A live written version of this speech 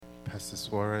Pastor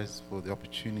Suarez, for the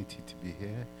opportunity to be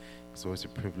here. It's always a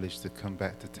privilege to come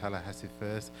back to Tallahassee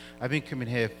first. I've been coming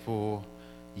here for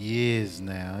years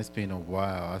now. It's been a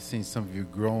while. I've seen some of you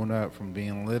grown up from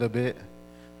being a little bit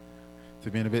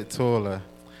to being a bit taller.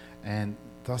 And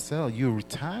Darcel, you're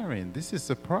retiring. This is a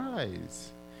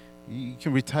surprise. You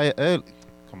can retire early.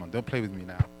 Come on, don't play with me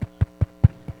now.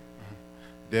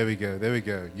 There we go.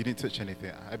 You didn't touch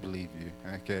anything. I believe you.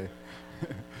 Okay.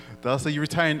 Darcel, you're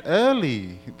retiring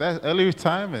early. That's early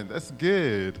retirement. That's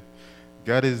good.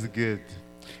 God is good.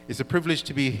 It's a privilege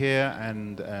to be here,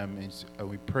 and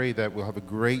we pray that we'll have a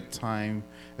great time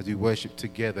as we worship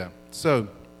together. So,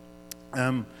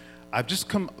 I've just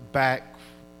come back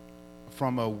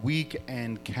from a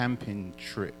weekend camping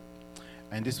trip,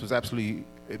 and this was absolutely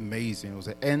amazing. It was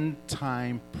an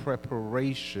end-time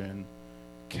preparation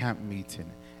camp meeting.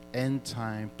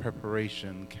 End-time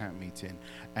preparation camp meeting.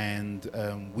 And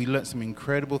we learned some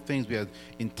incredible things. We had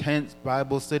intense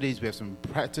Bible studies. We have some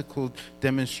practical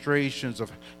demonstrations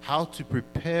of how to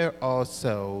prepare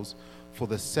ourselves for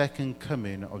the second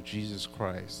coming of Jesus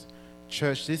Christ.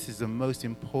 Church, this is the most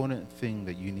important thing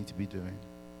that you need to be doing.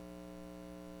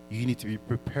 You need to be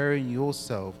preparing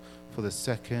yourself for the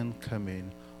second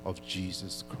coming of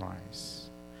Jesus Christ.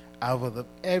 Out of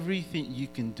everything you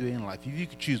can do in life, if you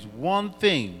could choose one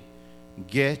thing,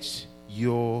 get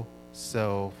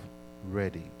yourself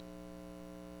ready.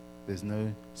 There's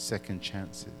no second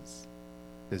chances.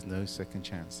 There's no second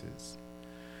chances.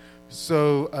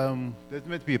 So there's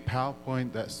meant to be a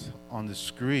PowerPoint that's on the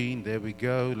screen. There we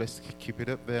go. Let's keep it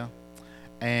up there.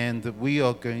 And we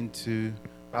are going to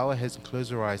bow our heads and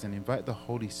close our eyes and invite the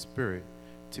Holy Spirit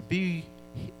to be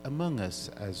among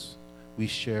us as we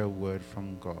share a word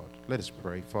from God. Let us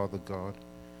pray. Father God,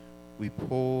 we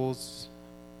pause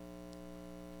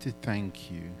to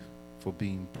thank you for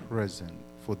being present,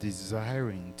 for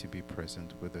desiring to be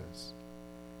present with us.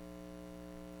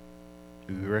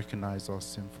 We recognize our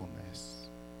sinfulness,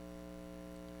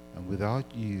 and without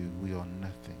you, we are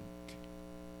nothing.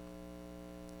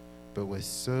 But we're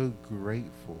so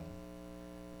grateful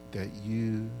that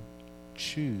you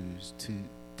choose to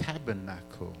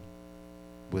tabernacle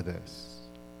with us.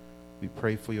 We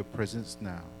pray for your presence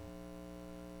now,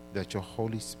 that your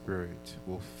Holy Spirit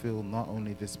will fill not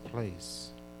only this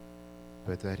place,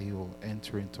 but that he will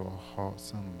enter into our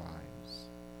hearts and lives.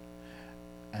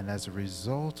 And as a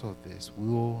result of this, we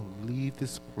will leave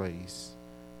this place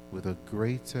with a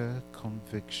greater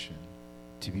conviction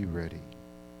to be ready.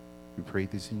 We pray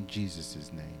this in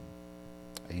Jesus'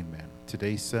 name. Amen.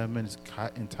 Today's sermon is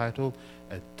entitled,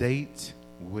 A Date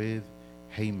with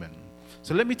Haman.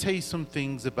 So let me tell you some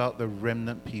things about the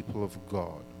remnant people of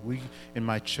God. We, in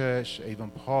my church,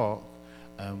 Avon Park,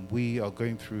 we are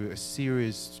going through a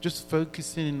series just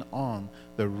focusing on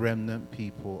the remnant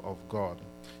people of God.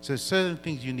 So certain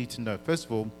things you need to know. First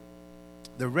of all,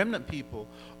 the remnant people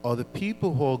are the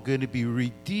people who are going to be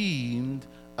redeemed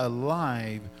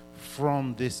alive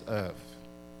from this earth.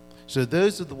 So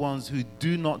those are the ones who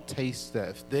do not taste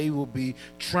death. They will be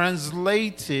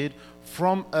translated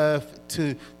from earth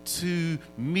to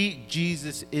meet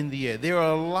Jesus in the air. They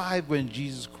are alive when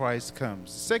Jesus Christ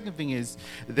comes. The second thing is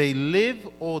they live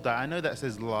or die. I know that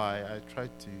says lie. I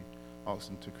tried to ask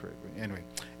them to correct me. Anyway,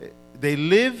 they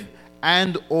live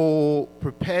and or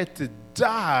prepare to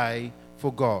die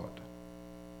for God.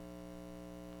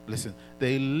 Listen,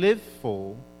 they live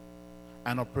for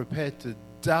and are prepared to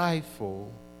die for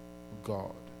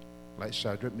God, like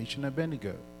Shadrach, Meshach, and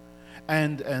Abednego.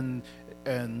 And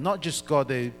not just God,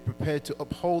 they're prepared to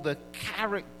uphold the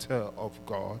character of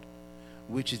God,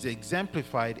 which is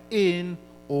exemplified in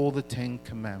all the 10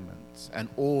 Commandments and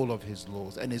all of his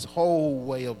laws and his whole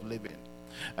way of living.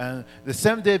 The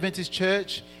Seventh-day Adventist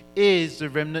Church is the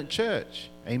remnant church.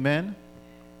 Amen?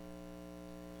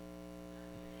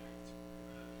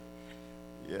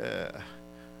 Yeah.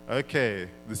 Okay.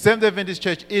 The Seventh-day Adventist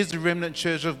Church is the remnant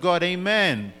church of God.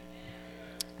 Amen.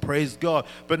 Praise God.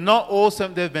 But not all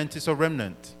Seventh-day Adventists are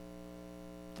remnant.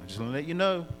 I'm just going to let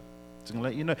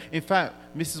you know. In fact,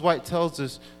 Mrs. White tells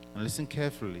us, and listen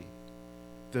carefully,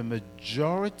 the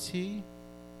majority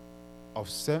of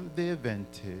Seventh-day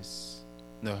Adventists,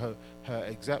 her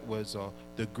exact words are,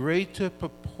 the greater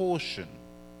proportion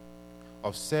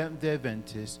of Seventh-day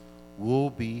Adventists will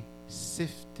be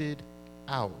sifted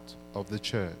out of the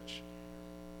church.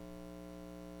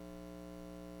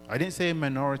 I didn't say a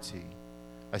minority.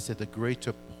 I said the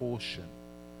greater portion.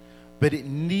 But it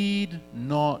need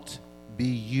not be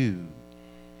you.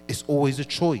 It's always a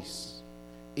choice.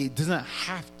 It doesn't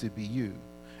have to be you.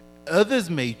 Others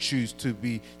may choose to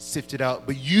be sifted out,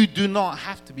 but you do not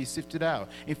have to be sifted out.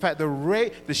 In fact,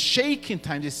 the shaking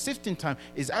time, the sifting time,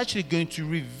 is actually going to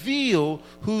reveal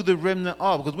who the remnant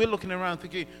are. Because we're looking around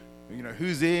thinking,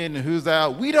 who's in and who's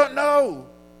out. We don't know.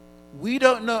 We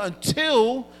don't know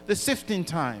until the sifting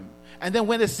time. And then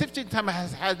when the sifting time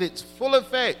has had its full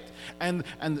effect and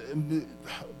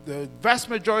the vast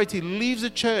majority leaves the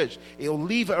church, it will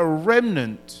leave a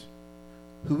remnant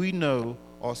who we know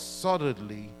are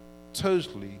solidly,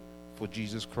 totally for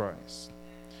Jesus Christ.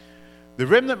 The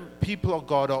remnant people of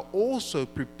God are also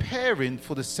preparing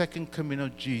for the second coming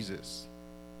of Jesus.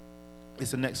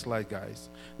 It's the next slide, guys.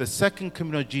 The second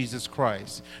coming of Jesus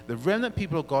Christ. The remnant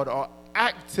people of God are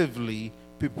actively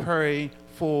preparing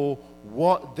for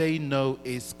what they know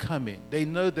is coming. They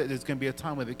know that there's going to be a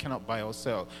time where they cannot buy or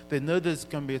sell. They know there's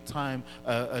going to be a time,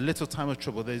 a little time of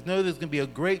trouble. They know there's going to be a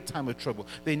great time of trouble.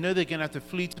 They know they're going to have to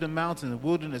flee to the mountains and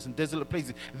wilderness and desolate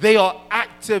places. They are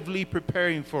actively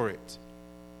preparing for it.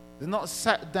 They're not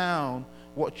sat down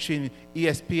watching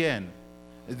ESPN.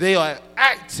 They are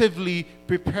actively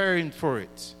preparing for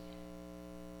it.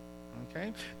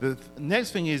 Okay? The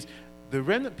next thing is, the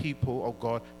remnant people of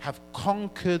God have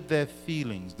conquered their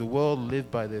feelings. The world live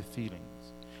by their feelings.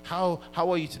 How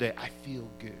are you today? I feel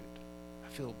good. I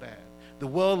feel bad. The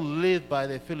world live by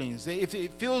their feelings. If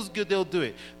it feels good, they'll do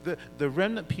it. The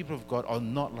remnant people of God are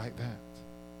not like that.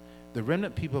 The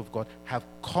remnant people of God have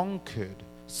conquered,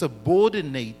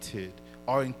 subordinated,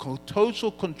 are in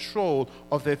total control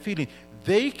of their feelings.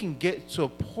 They can get to a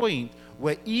point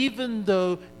where even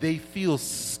though they feel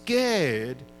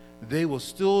scared, they will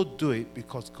still do it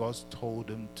because God's told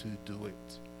them to do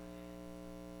it.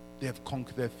 They have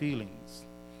conquered their feelings.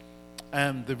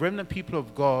 And the remnant people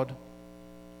of God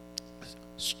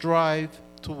strive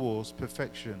towards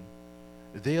perfection.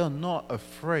 They are not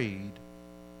afraid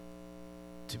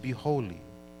to be holy.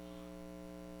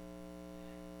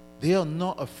 They are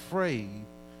not afraid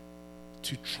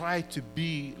to try to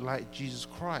be like Jesus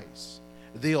Christ.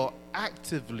 They are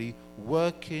actively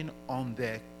working on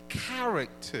their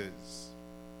characters,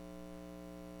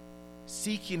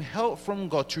 seeking help from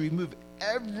God to remove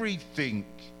everything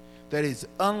that is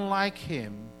unlike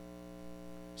Him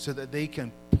so that they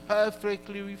can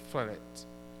perfectly reflect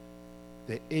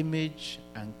the image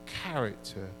and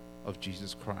character of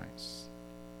Jesus Christ.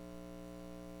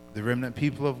 The remnant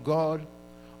people of God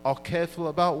are careful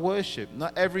about worship.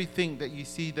 Not everything that you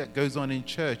see that goes on in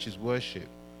church is worship.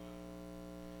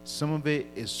 Some of it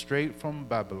is straight from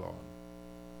Babylon.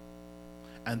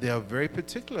 And they are very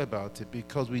particular about it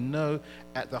because we know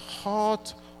at the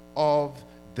heart of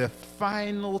the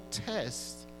final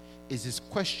test is this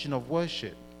question of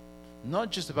worship.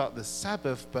 Not just about the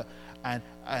Sabbath and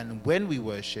when we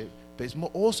worship, but it's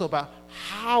more also about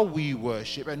how we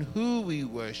worship and who we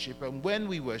worship and when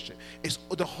we worship. It's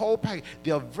the whole package.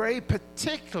 They are very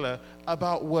particular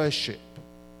about worship.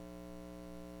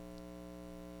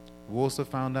 We also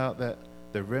found out that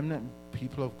the remnant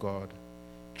people of God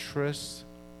trust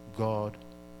God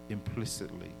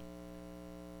implicitly.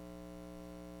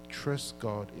 Trust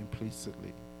God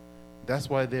implicitly. That's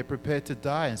why they're prepared to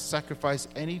die and sacrifice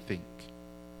anything,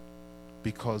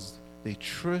 because they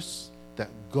trust that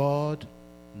God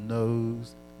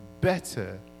knows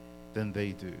better than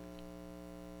they do.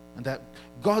 And that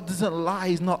God doesn't lie.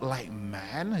 He's not like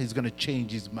man. He's going to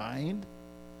change his mind.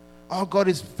 Our God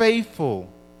is faithful,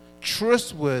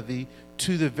 trustworthy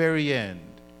to the very end.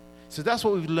 So that's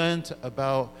what we've learned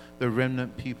about the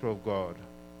remnant people of God.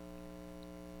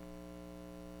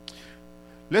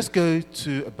 Let's go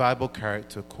to a Bible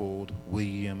character called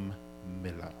William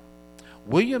Miller.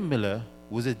 William Miller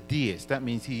was a deist. That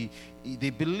means they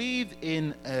believed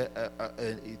in a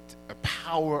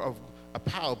power,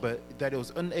 but that it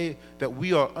was that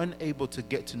we are unable to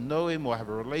get to know him or have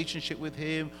a relationship with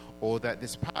him, or that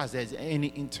this power has any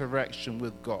interaction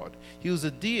with God. He was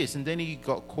a deist, and then he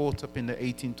got caught up in the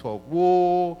 1812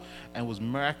 war and was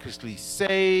miraculously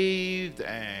saved.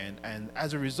 And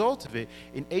as a result of it,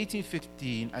 in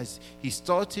 1815, as he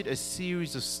started a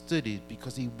series of studies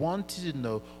because he wanted to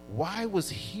know why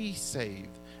was he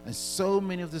saved, and so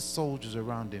many of the soldiers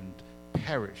around him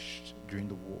perished during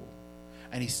the war.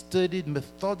 And he studied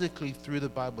methodically through the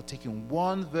Bible, taking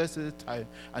one verse at a time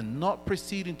and not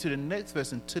proceeding to the next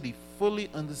verse until he fully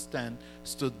understood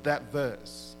that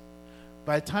verse.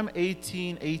 By the time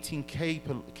 1818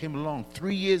 came along,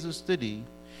 3 years of study,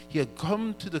 he had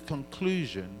come to the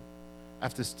conclusion,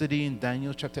 after studying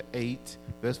Daniel chapter 8,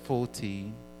 verse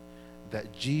 14,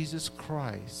 that Jesus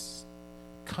Christ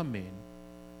coming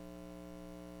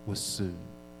was soon.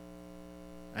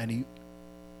 And you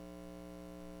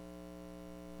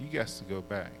guys to go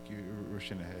back. You're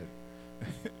rushing ahead.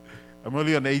 I'm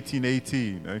only on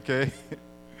 1818, okay?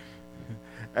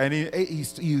 And he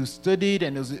studied,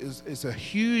 and it's a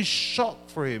huge shock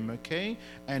for him, okay?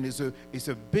 And it's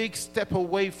a big step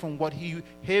away from what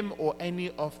him or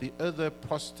any of the other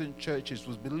Protestant churches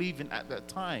was believing at that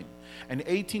time. And in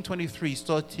 1823, he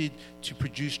started to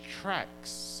produce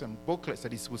tracts and booklets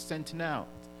that he was sending out.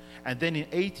 And then in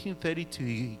 1832,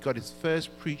 he got his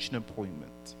first preaching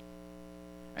appointment.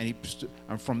 And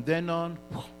from then on,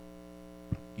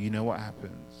 you know what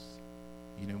happens.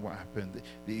 You know what happened.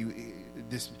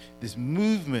 This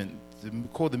movement,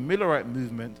 called the Millerite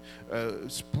movement,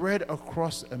 spread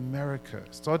across America,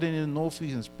 starting in the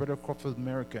Northeast and spread across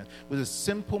America, with a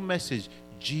simple message: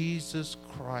 Jesus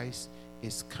Christ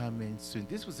is coming soon.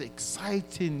 This was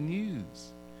exciting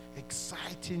news.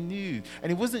 Exciting news.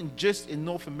 And it wasn't just in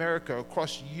North America,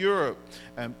 across Europe.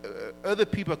 Other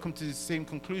people have come to the same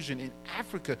conclusion. In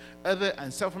Africa,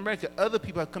 and South America, other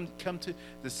people have come to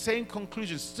the same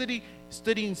conclusion.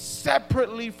 Studying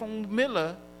separately from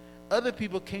Miller, other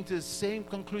people came to the same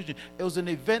conclusion. It was an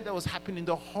event that was happening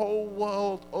the whole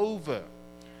world over.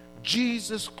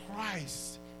 Jesus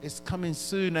Christ is coming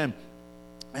soon.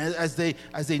 And as they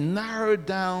narrowed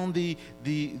down their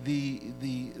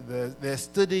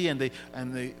study, and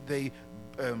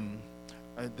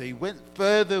they went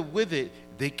further with it,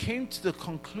 they came to the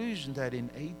conclusion that in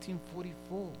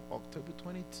 1844, October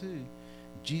 22,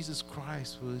 Jesus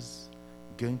Christ was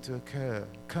going to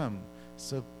come.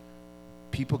 So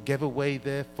people gave away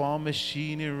their farm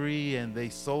machinery, and they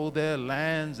sold their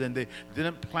lands, and they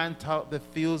didn't plant out the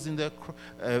fields in the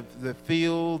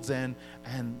fields, and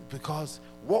because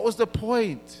what was the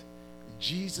point?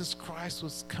 Jesus Christ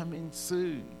was coming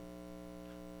soon.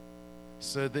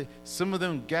 So some of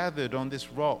them gathered on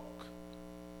this rock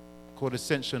called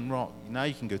Ascension Rock. Now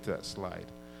you can go to that slide.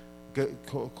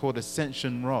 Called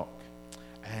Ascension Rock.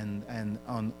 And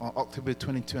on October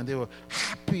 22, and they were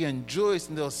happy and joyous,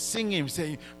 and they were singing,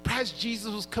 saying, perhaps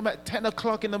Jesus will come at 10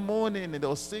 o'clock in the morning, and they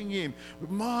were singing,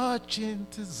 marching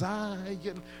to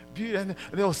Zion, and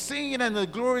they were singing, and the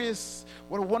glorious,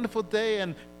 what a wonderful day.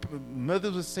 And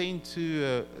mother was saying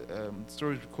to,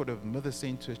 stories recorded of mother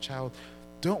saying to a child,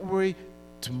 don't worry,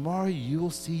 tomorrow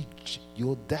you'll see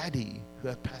your daddy who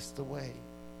had passed away.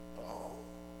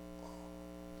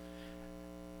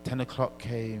 10 o'clock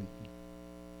came.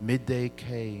 Midday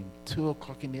came, 2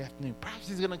 o'clock in the afternoon. Perhaps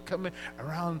he's going to come in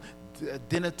around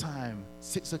dinner time.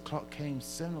 6 o'clock came,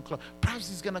 7 o'clock. Perhaps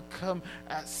he's going to come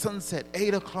at sunset.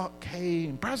 8 o'clock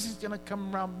came. Perhaps he's going to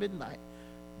come around midnight.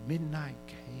 Midnight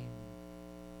came.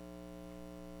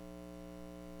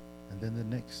 And then the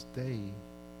next day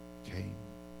came.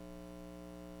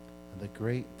 And the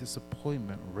great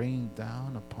disappointment rained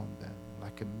down upon them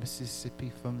like a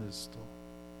Mississippi thunderstorm.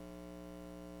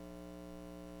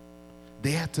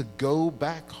 They had to go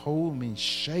back home in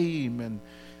shame and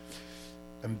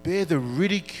bear the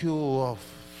ridicule of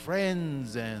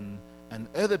friends and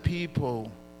other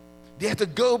people. They had to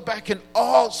go back and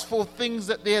ask for things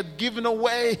that they had given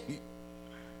away.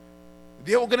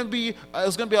 It was going to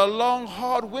be a long,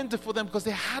 hard winter for them because they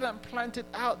hadn't planted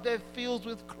out their fields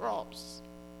with crops.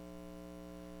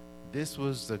 This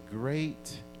was a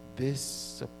great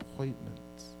disappointment.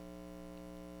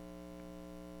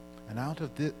 And out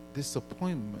of this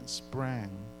disappointment sprang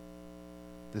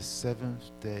the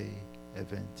Seventh-day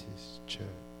Adventist Church.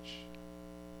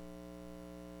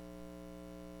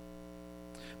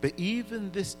 But even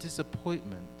this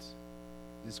disappointment,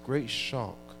 this great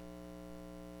shock,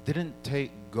 didn't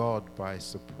take God by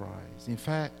surprise. In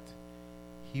fact,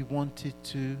 he wanted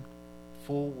to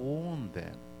forewarn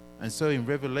them. And so in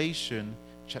Revelation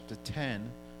chapter 10,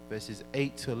 verses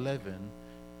 8 to 11,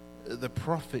 the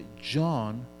prophet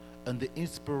John, under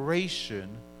inspiration,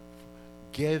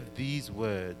 gave these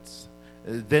words.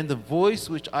 Then the voice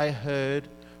which I heard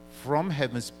from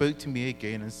heaven spoke to me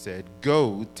again and said,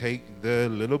 go, take the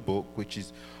little book which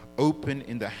is open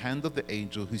in the hand of the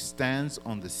angel who stands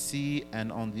on the sea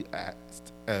and on the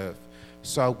earth.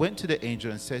 So I went to the angel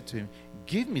and said to him,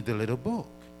 give me the little book.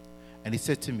 And he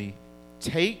said to me,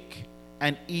 take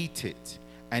and eat it,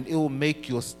 and it will make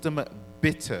your stomach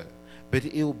bitter, but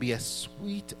it will be as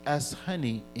sweet as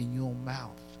honey in your mouth.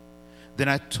 Then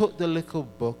I took the little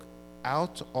book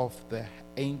out of the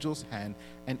angel's hand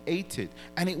and ate it,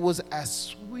 and it was as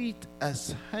sweet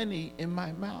as honey in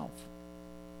my mouth.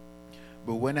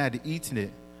 But when I had eaten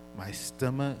it, my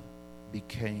stomach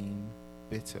became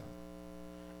bitter.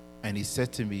 And he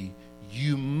said to me,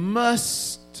 you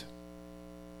must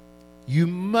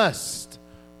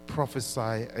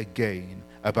prophesy again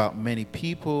about many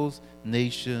peoples,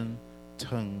 nations,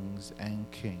 tongues, and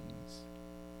kings.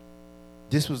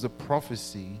 This was a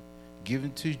prophecy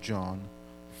given to John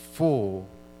for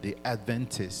the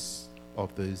Adventists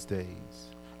of those days.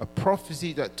 A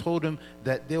prophecy that told them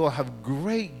that they will have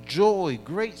great joy,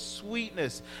 great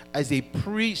sweetness as they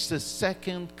preach the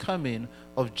second coming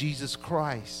of Jesus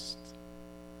Christ.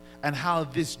 And how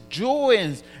this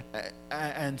joy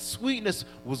and sweetness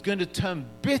was going to turn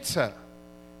bitter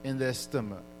in their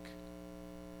stomach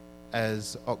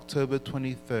as October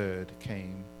 23rd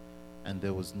came and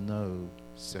there was no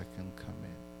second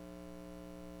coming.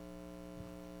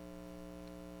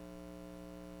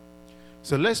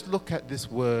 So let's look at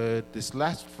this word, this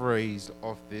last phrase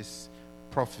of this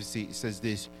prophecy. It says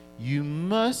this: you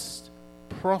must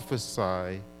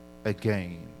prophesy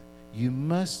again. You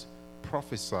must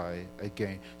prophesy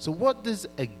again. So what does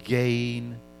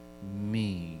again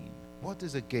mean? What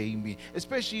does again mean?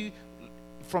 Especially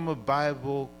from a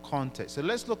Bible context. So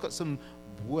let's look at some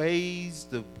ways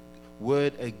the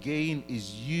word again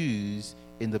is used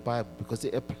in the Bible because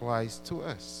it applies to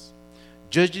us.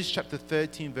 Judges chapter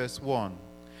 13 verse 1.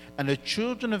 And the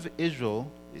children of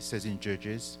Israel, it says in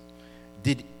Judges,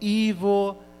 did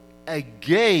evil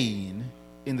again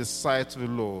in the sight of the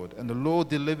Lord. And the Lord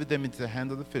delivered them into the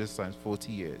hand of the Philistines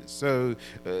 40 years. So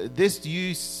this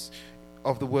use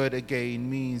of the word again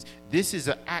means this is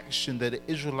an action that the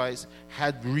Israelites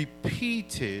had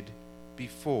repeated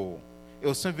before. It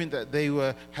was something that they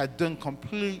had done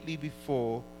completely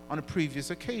before on a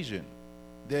previous occasion.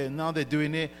 Now they're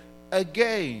doing it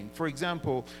again. For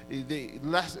example, the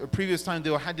previous time they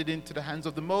were handed into the hands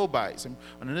of the Moabites, and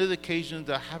on another occasion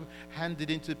they have handed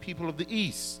into the people of the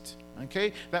east.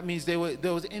 Okay, that means they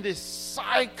was in this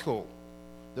cycle.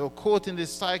 They were caught in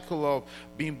this cycle of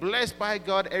being blessed by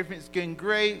God. Everything's going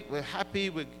great. We're happy.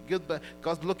 We're good. But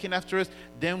God's looking after us.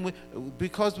 Then,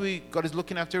 because God is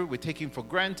looking after it, we're taking for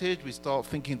granted. We start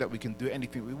thinking that we can do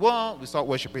anything we want. We start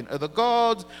worshiping other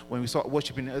gods. When we start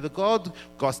worshiping other gods,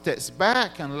 God steps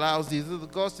back and allows these other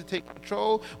gods to take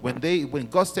control. When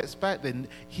God steps back, then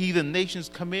heathen nations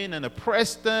come in and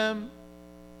oppress them.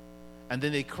 And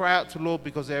then they cry out to the Lord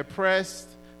because they're oppressed.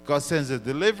 God sends a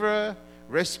deliverer,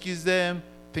 rescues them.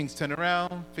 Things turn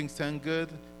around, things turn good,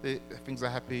 things are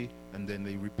happy, and then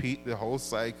they repeat the whole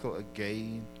cycle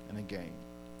again and again.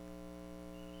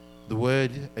 The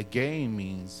word again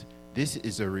means this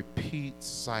is a repeat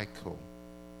cycle.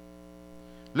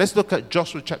 Let's look at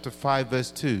Joshua chapter 5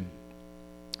 verse 2.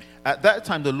 At that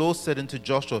time the Lord said unto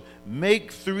Joshua,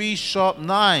 make 3 sharp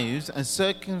knives and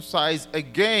circumcise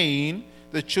again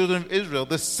the children of Israel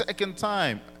the second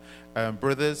time.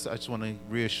 Brothers, I just want to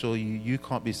reassure you, you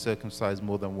can't be circumcised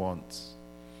more than once.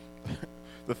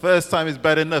 The first time is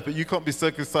bad enough, but you can't be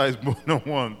circumcised more than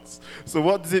once. So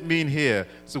what does it mean here?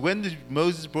 So when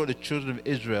Moses brought the children of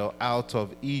Israel out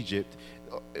of Egypt,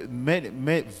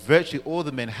 virtually all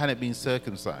the men hadn't been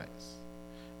circumcised.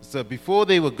 So before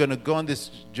they were going to go on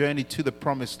this journey to the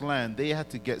promised land, they had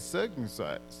to get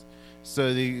circumcised.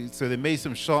 So they made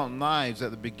some sharp knives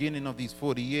at the beginning of these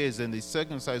 40 years, and they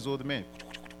circumcised all the men.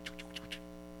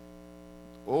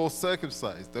 All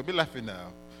circumcised. Don't be laughing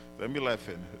now. Don't be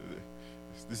laughing.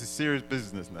 This is serious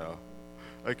business now.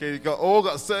 Okay, they all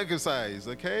got circumcised,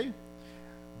 okay?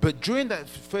 But during that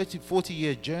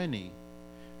 40-year journey,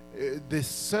 the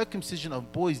circumcision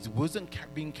of boys wasn't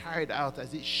being carried out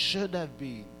as it should have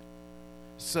been.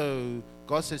 So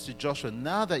God says to Joshua,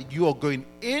 now that you are going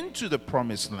into the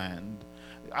promised land,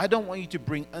 I don't want you to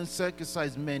bring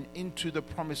uncircumcised men into the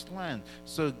promised land.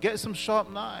 So get some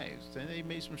sharp knives. And they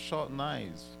made some sharp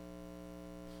knives.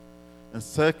 And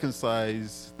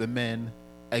circumcise the men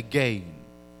again.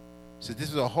 So this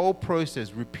is a whole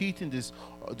process, repeating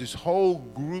this whole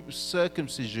group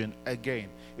circumcision again.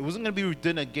 It wasn't going to be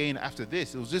done again after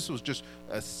this. This was just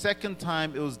a second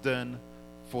time it was done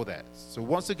for that. So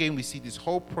once again, we see this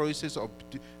whole process of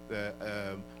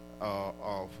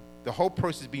the whole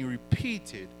process being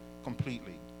repeated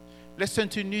completely. Let's turn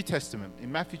to the New Testament.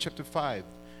 In Matthew chapter 5,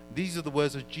 these are the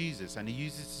words of Jesus, and he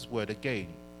uses this word again.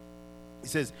 He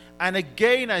says, and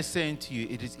again I say unto you,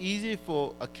 it is easier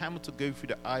for a camel to go through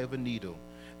the eye of a needle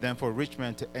than for a rich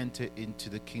man to enter into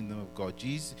the kingdom of God.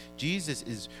 Jesus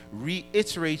is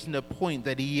reiterating the point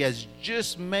that he has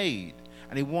just made.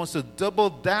 And he wants to double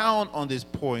down on this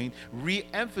point,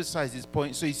 re-emphasize this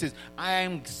point. So he says, I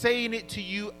am saying it to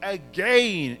you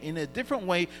again in a different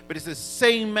way, but it's the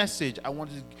same message. I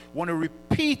want to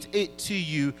repeat it to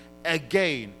you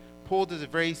again. Paul does the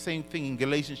very same thing in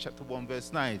Galatians chapter 1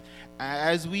 verse 9.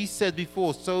 As we said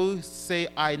before, so say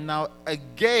I now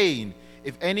again,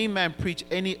 if any man preach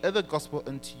any other gospel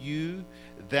unto you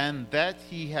than that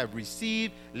he have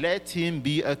received, let him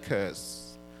be accursed.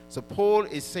 So Paul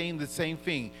is saying the same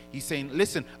thing. He's saying,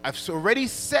 listen, I've already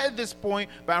said this point,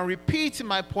 but I'm repeating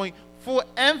my point for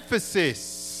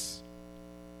emphasis.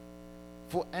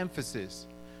 For emphasis.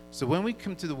 So when we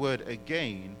come to the word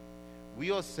again,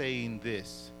 we are saying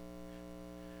this,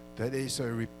 that it's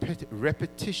a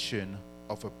repetition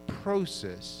of a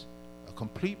process, a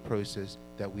complete process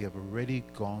that we have already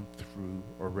gone through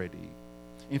already.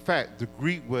 In fact, the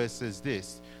Greek word says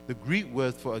this. The Greek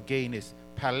word for again is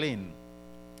palin.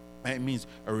 And it means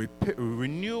a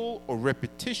renewal or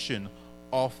repetition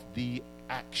of the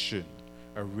action.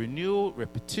 A renewal,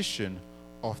 repetition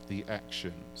of the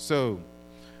action. So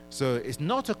it's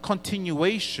not a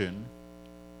continuation.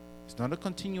 It's not a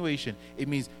continuation. It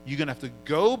means you're going to have to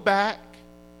go back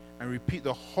and repeat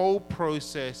the whole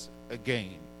process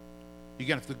again. You're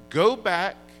going to have to go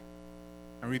back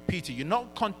and repeat it. You're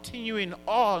not continuing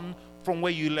on from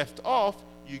where you left off.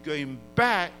 You're going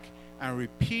back and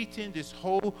repeating this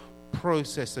whole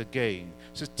process again.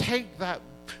 So take that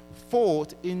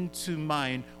thought into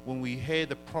mind when we hear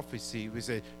the prophecy. We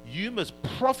say, you must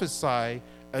prophesy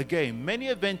again. Many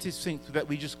Adventists think that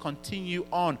we just continue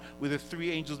on with the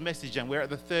three angels' message and we're at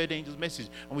the third angel's message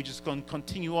and we just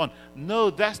continue on. No,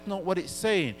 that's not what it's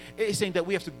saying. It's saying that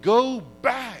we have to go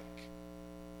back.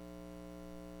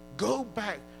 Go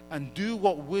back and do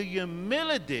what William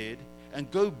Miller did and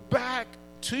go back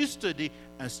to study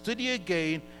and study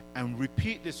again and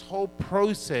repeat this whole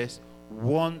process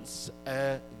once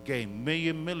again.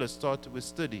 William Miller started with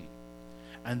study.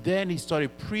 And then he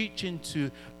started preaching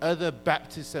to other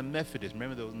Baptists and Methodists.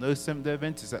 Remember, there was no Seventh-day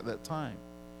Adventists at that time.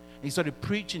 He started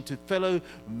preaching to fellow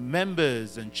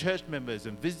members and church members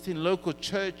and visiting local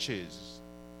churches,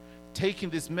 taking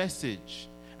this message.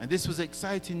 And this was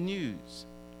exciting news.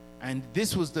 And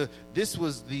this was the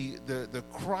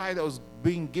cry that was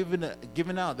being given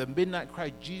out, the midnight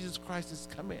cry, Jesus Christ is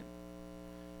coming.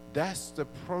 That's the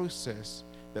process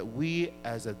that we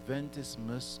as Adventists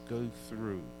must go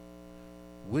through.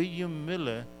 William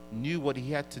Miller knew what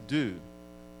he had to do.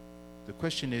 The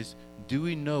question is, do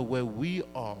we know where we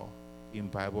are in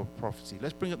Bible prophecy?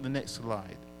 Let's bring up the next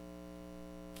slide.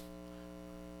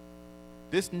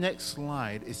 This next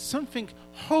slide is something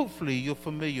hopefully you're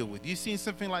familiar with. You seen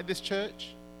something like this,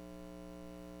 church?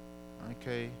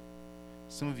 Okay.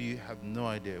 Some of you have no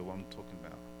idea what I'm talking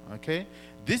about. Okay.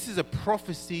 This is a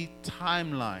prophecy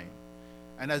timeline.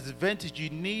 And as Adventists, you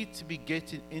need to be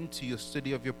getting into your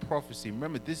study of your prophecy.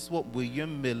 Remember, this is what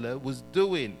William Miller was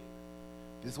doing.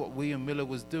 This is what William Miller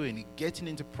was doing, getting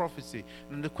into prophecy.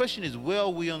 And the question is, where are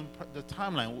we on the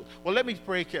timeline? Well, let me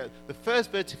break it. The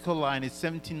first vertical line is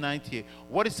 1798.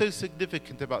 What is so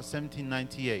significant about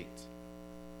 1798?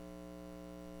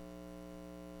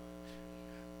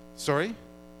 Sorry?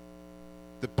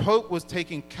 The Pope was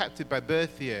taken captive by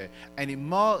Berthier, and it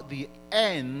marked the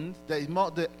end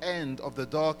of the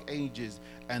Dark Ages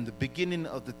and the beginning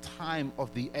of the time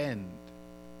of the end.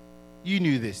 You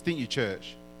knew this, didn't you,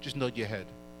 church? Just nod your head.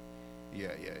 Yeah,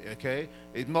 okay.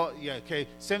 It marked,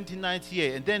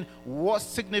 1798. And then what's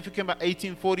significant about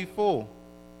 1844?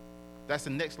 That's the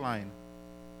next line.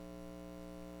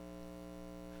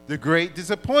 The Great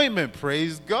Disappointment,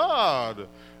 praise God.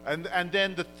 And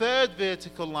then the third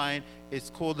vertical line is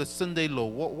called the Sunday Law.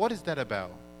 What is that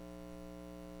about?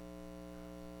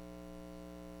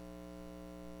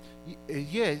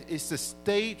 Yeah, it's a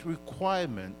state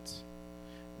requirement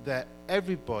that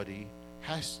everybody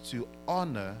has to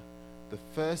honor the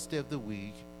first day of the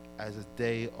week as a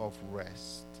day of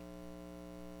rest.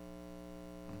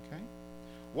 Okay?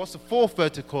 What's the fourth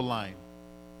vertical line?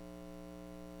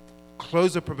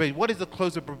 Close of probation. What is the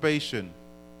close of probation?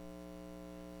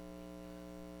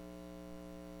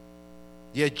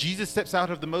 Yeah, Jesus steps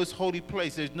out of the most holy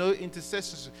place. There's no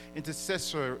intercessor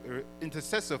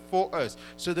for us,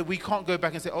 so that we can't go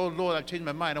back and say, oh, Lord, I've changed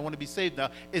my mind. I want to be saved now.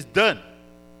 It's done.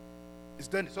 It's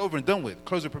done. It's over and done with.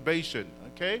 Close of probation,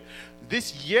 okay?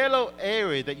 This yellow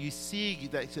area that you see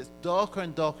that gets darker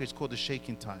and darker is called the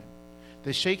shaking time.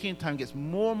 The shaking time gets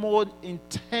more and more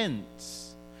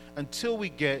intense until we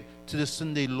get to the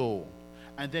Sunday Law.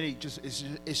 And then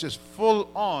it's just full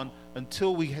on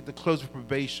until we hit the close of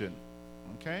probation.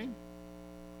 Okay?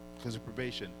 Because of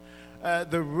probation.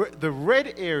 The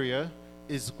red area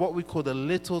is what we call the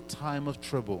little time of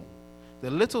trouble.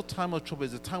 The little time of trouble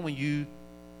is the time when you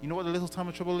know what the little time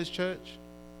of trouble is, church?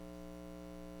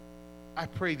 I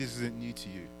pray this isn't new to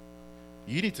you.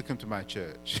 You need to come to my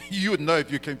church. You would know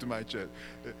if you came to my church.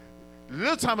 The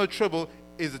little time of trouble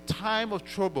is a time of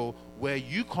trouble where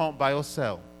you can't buy or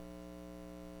sell.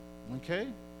 Okay?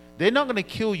 They're not going to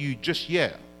kill you just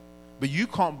yet. But you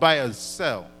can't buy or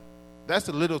sell. That's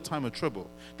a little time of trouble.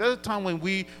 That's a time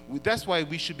when that's why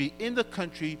we should be in the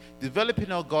country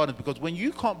developing our gardens, because when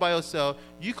you can't buy yourself,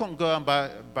 you can't go and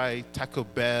buy Taco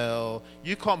Bell,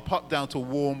 you can't pop down to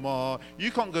Walmart, you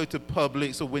can't go to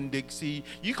Publix or Winn-Dixie,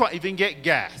 you can't even get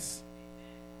gas.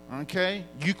 Okay?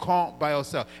 You can't buy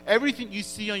yourself. Everything you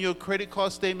see on your credit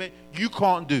card statement, you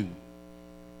can't do.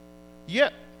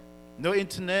 Yep. No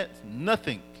internet,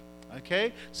 nothing.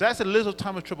 Okay? So that's a little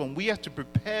time of trouble, and we have to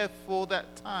prepare for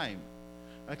that time.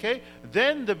 Okay?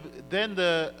 Then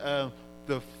the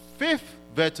fifth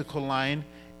vertical line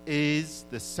is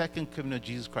the second coming of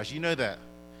Jesus Christ. You know that.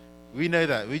 We know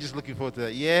that. We're just looking forward to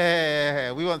that.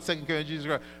 Yeah, we want second coming of Jesus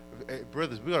Christ.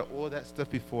 Brothers, we got all that stuff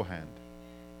beforehand.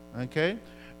 Okay?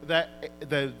 That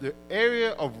the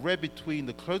area of red between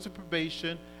the close of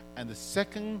probation and the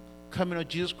second coming of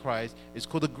Jesus Christ is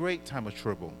called the great time of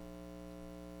trouble.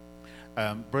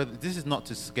 Brother, this is not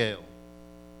to scale.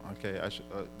 Okay,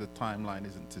 the timeline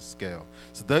isn't to scale.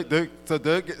 So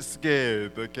don't get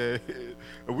scared. Okay,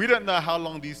 we don't know how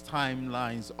long these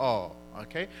timelines are.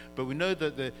 Okay, but we know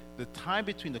that the time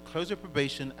between the close of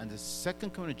probation and the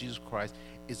second coming of Jesus Christ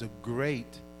is a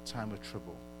great time of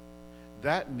trouble.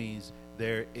 That means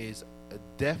there is a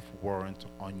death warrant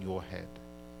on your head.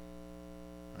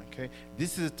 Okay,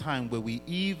 this is a time where we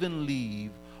even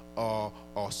leave our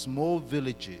small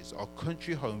villages, our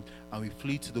country homes, and we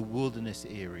flee to the wilderness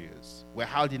areas. We're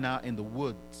hiding out in the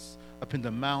woods, up in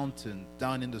the mountains,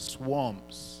 down in the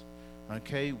swamps,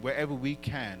 okay, wherever we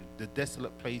can, the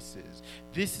desolate places.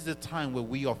 This is a time where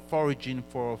we are foraging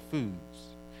for our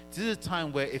foods. This is a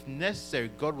time where, if necessary,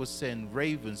 God will send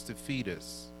ravens to feed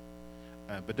us.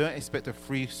 But don't expect a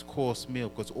three-course meal,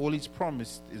 because all He's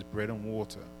promised is bread and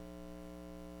water.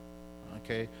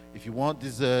 Okay, if you want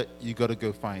dessert, you got to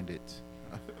go find it.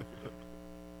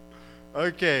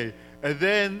 Okay, and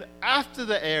then after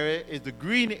the area is the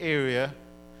green area.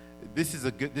 This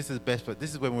is best part.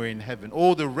 This is when we're in heaven.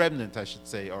 All the remnant, I should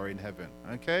say, are in heaven.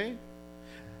 Okay,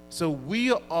 so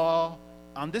we are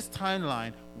on this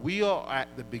timeline. We are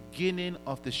at the beginning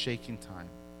of the shaking time.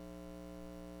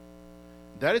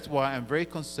 That is why I'm very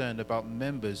concerned about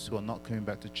members who are not coming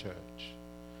back to church.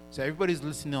 So everybody's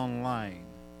listening online.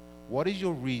 What is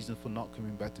your reason for not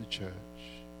coming back to church?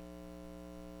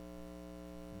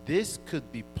 This could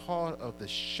be part of the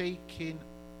shaking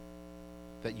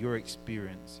that you're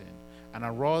experiencing. And I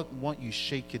rather want you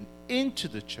shaken into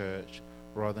the church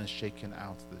rather than shaken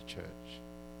out of the church.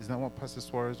 Isn't that what Pastor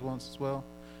Suarez wants as well?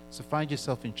 So find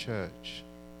yourself in church.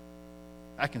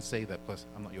 I can say that, plus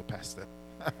I'm not your pastor.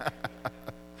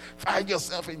 Find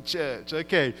yourself in church.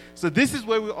 Okay, so this is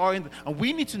where we are and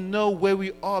we need to know where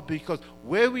we are, because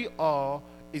where we are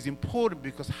is important,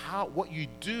 because what you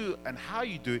do and how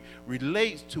you do it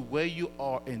relates to where you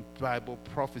are in Bible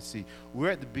prophecy. We're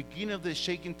at the beginning of the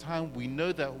shaking time. We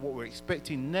know that what we're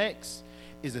expecting next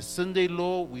is a Sunday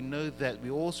law. We know that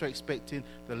we're also expecting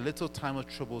the little time of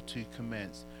trouble to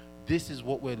commence. This is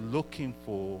what we're looking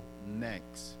for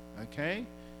next. Okay?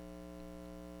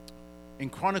 In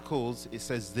Chronicles, it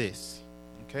says this,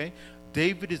 okay?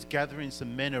 David is gathering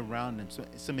some men around him,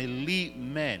 some elite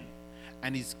men,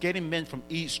 and he's getting men from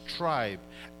each tribe.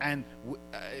 And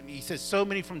he says, so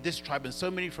many from this tribe, and so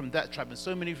many from that tribe, and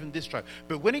so many from this tribe.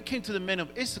 But when it came to the men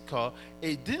of Issachar,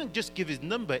 it didn't just give his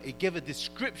number, it gave a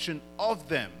description of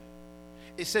them.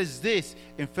 It says this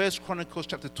in 1 Chronicles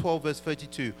chapter 12, verse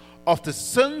 32, of the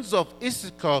sons of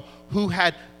Issachar who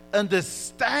had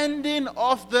understanding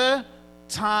of the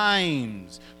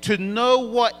times, to know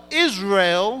what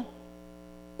Israel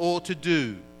ought to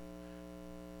do.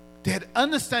 They had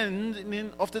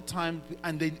understanding of the time,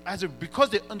 and because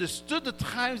they understood the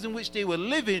times in which they were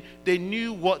living, they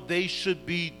knew what they should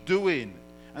be doing.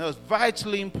 And it was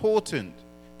vitally important.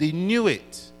 They knew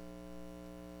it.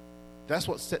 That's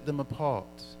what set them apart.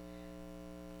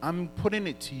 I'm putting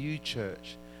it to you,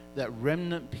 church, that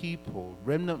remnant people,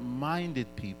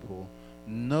 remnant-minded people,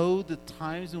 know the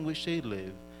times in which they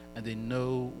live, and they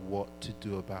know what to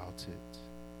do about it.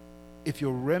 If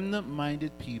you're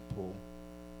remnant-minded people,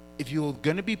 if you're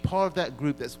going to be part of that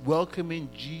group that's welcoming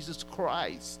Jesus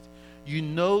Christ, you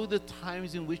know the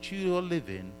times in which you are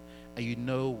living, and you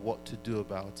know what to do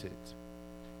about it.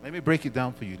 Let me break it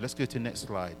down for you. Let's go to the next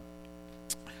slide.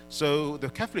 So the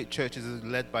Catholic Church is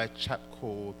led by a chap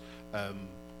called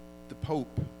the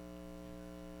Pope.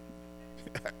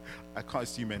 I can't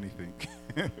assume anything.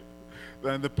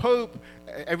 And the Pope,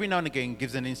 every now and again,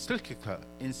 gives an encyclical,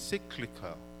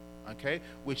 okay,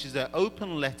 which is an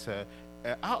open letter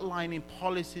outlining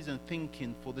policies and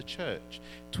thinking for the church.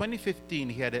 2015,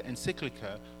 he had an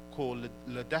encyclical called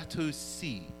Laudato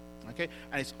Si, okay,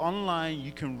 and it's online.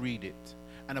 You can read it.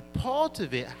 And a part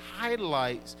of it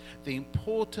highlights the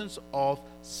importance of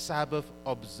Sabbath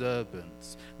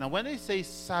observance. Now, when they say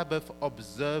Sabbath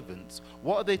observance,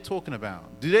 what are they talking about?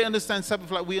 Do they understand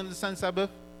Sabbath like we understand Sabbath,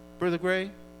 Brother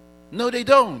Gray? No, they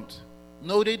don't.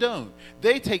 No, they don't.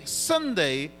 They take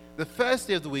Sunday, the first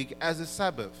day of the week, as a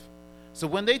Sabbath. So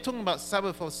when they're talking about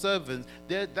Sabbath observance,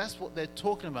 that's what they're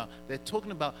talking about. They're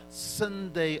talking about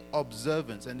Sunday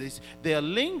observance. And they are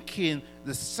linking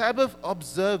the Sabbath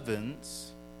observance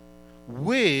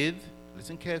with,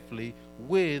 listen carefully,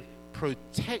 with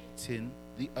protecting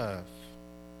the earth.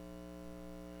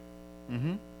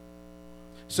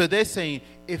 So they're saying,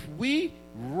 if we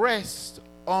rest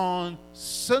on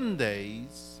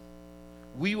Sundays,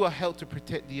 we will help to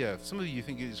protect the earth. Some of you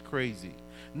think it is crazy.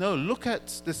 No, look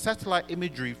at the satellite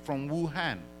imagery from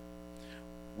Wuhan.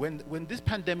 When this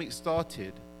pandemic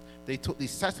started, they took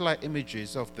these satellite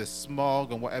images of the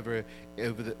smog and whatever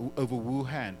over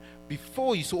Wuhan.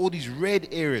 Before, you saw all these red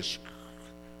areas,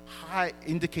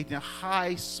 indicating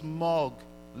high smog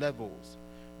levels.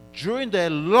 During their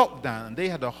lockdown, and they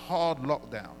had a hard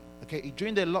lockdown. Okay,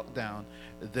 during their lockdown,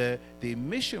 the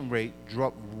emission rate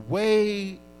dropped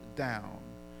way down,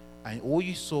 and all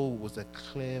you saw was a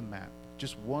clear map.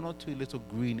 Just one or two little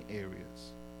green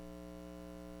areas.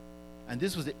 And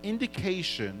this was an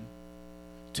indication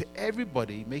to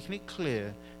everybody, making it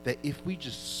clear that if we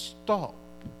just stop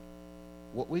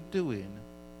what we're doing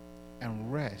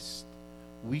and rest,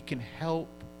 we can help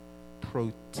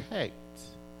protect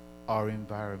our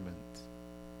environment.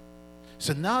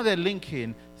 So now they're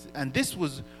linking, and this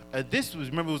was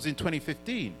remember, it was in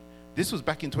 2015. This was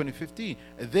back in 2015.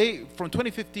 From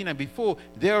 2015 and before,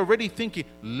 they're already thinking,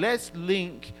 let's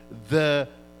link the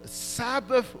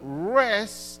Sabbath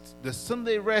rest, the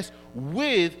Sunday rest,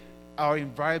 with our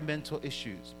environmental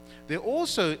issues. They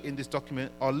also, in this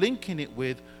document, are linking it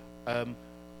with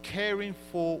caring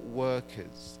for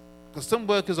workers. Because some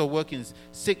workers are working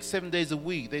 6-7 days a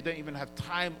week. They don't even have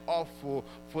time off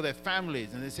for their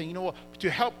families. And they're saying, you know what,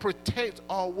 to help protect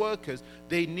our workers,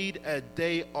 they need a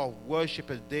day of worship,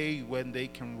 a day when they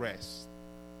can rest.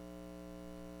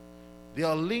 They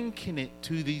are linking it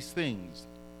to these things.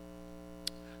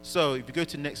 So if you go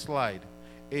to the next slide,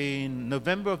 in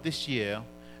November of this year,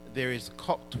 there is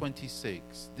COP26.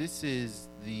 This is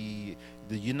the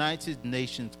United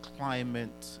Nations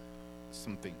climate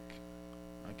something.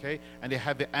 Okay, and they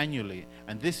have it annually,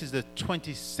 and this is the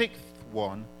 26th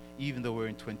one, even though we're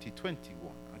in 2021.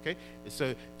 Okay,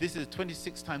 so this is the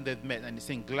 26th time they've met, and it's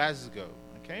in Glasgow.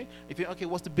 Okay, if you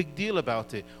what's the big deal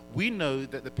about it? We know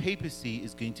that the papacy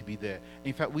is going to be there.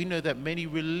 In fact, we know that many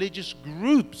religious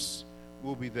groups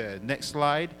will be there. Next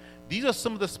slide. These are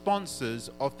some of the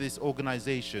sponsors of this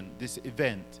organization, this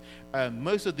event.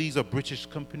 Most of these are British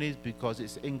companies because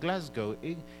it's in Glasgow,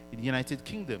 in the United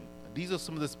Kingdom. These are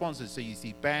some of the sponsors. So you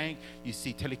see bank, you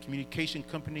see telecommunication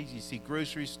companies, you see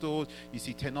grocery stores, you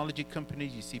see technology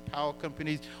companies, you see power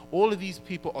companies. All of these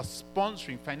people are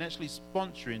sponsoring, financially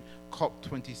sponsoring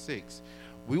COP26.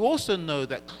 We also know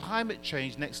that climate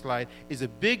change, next slide, is a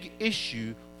big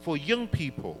issue for young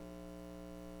people.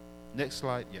 Next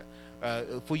slide,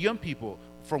 yeah. For young people,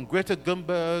 from Greta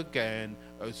Thunberg and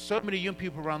so many young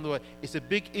people around the world, it's a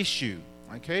big issue,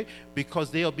 okay? Because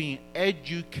they are being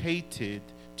educated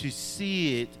to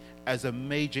see it as a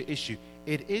major issue.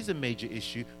 It is a major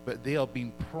issue, but they are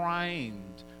being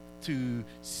primed to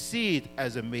see it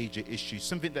as a major issue,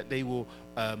 something that they will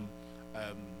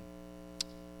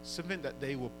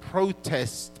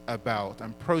protest about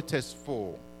and protest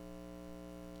for.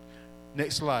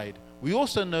 Next slide. We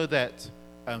also know that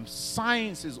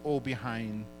science is all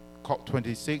behind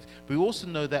COP26. We also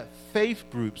know that faith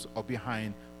groups are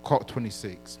behind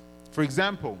COP26. For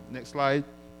example, next slide.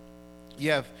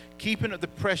 You have keeping up the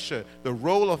pressure, the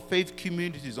role of faith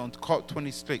communities on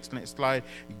COP26. Next slide.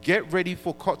 Get ready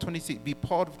for COP26. Be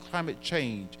part of climate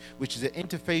change, which is an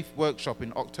interfaith workshop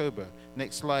in October.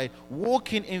 Next slide.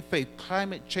 Walking in faith,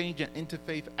 climate change and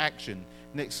interfaith action.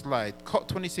 Next slide.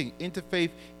 COP26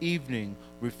 interfaith evening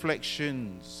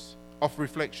reflection,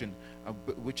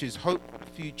 which is Hope for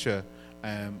the Future,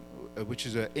 which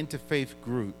is an interfaith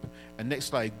group. And next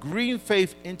slide. Green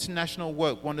Faith International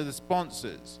Work, one of the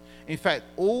sponsors. In fact,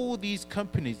 all these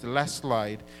companies, the last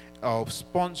slide, are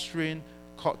sponsoring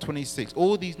COP26.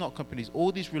 All these, not companies,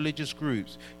 all these religious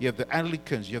groups. You have the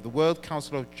Anglicans, you have the World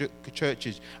Council of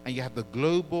Churches, and you have the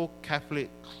Global Catholic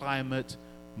Climate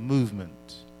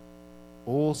Movement,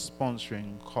 all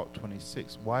sponsoring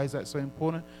COP26. Why is that so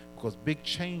important? Because big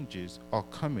changes are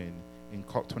coming in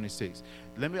COP26.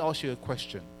 Let me ask you a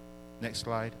question. Next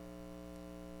slide.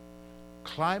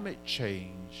 Climate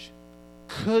change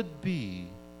could be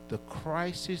the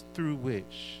crisis through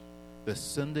which the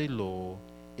Sunday law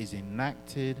is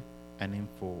enacted and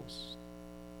enforced.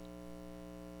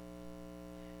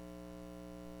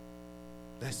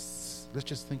 Let's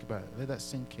just think about it. Let that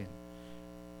sink in.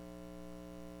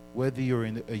 Whether you're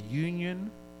in a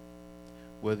union,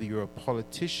 whether you're a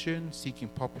politician seeking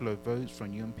popular votes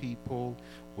from young people,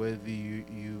 whether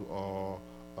you are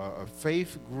a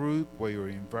faith group, whether you're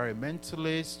an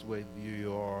environmentalist, whether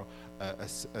you are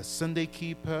a Sunday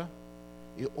keeper,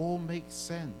 it all makes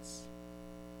sense.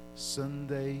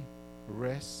 Sunday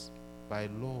rests by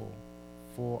law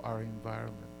for our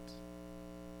environment.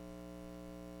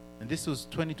 And this was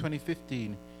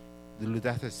 2015, the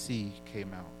Laudato Si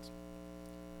came out.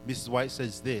 Mrs. White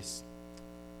says this.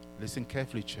 Listen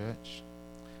carefully, church.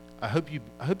 I hope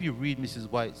you read Mrs.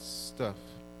 White's stuff.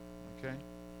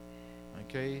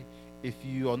 Okay? If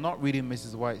you are not reading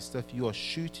Mrs. White's stuff, you are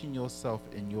shooting yourself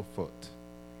in your foot.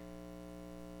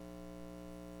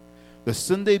 The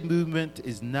Sunday movement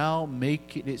is now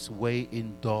making its way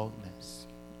in darkness.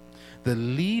 The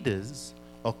leaders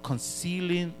are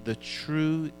concealing the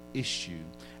true issue,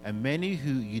 and many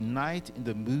who unite in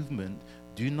the movement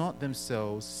do not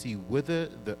themselves see whither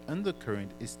the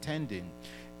undercurrent is tending.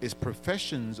 Its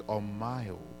professions are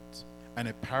mild and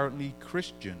apparently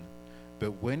Christian,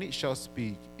 but when it shall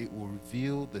speak, it will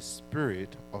reveal the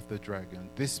spirit of the dragon.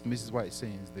 This, Mrs. White is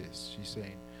saying this. She's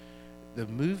saying, the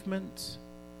movement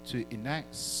to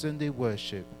enact Sunday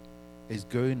worship is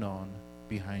going on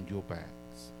behind your backs.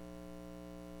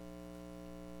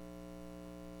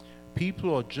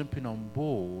 People are jumping on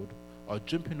board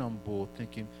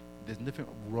thinking, there's nothing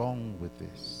wrong with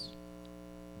this.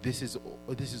 This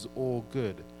is all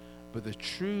good. But the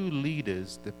true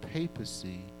leaders, the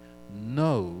papacy,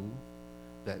 know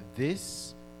that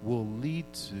this will lead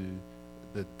to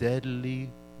the deadly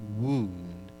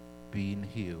wound being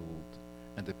healed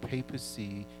and the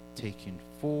papacy taking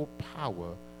full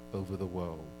power over the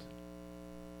world.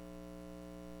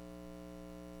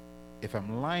 If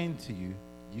I'm lying to you,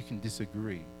 you can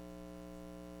disagree.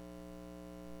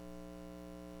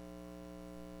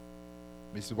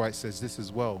 Mr. White says this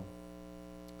as well.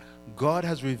 God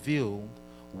has revealed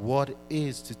what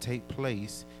is to take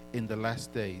place in the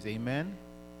last days. Amen?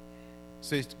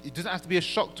 So it doesn't have to be a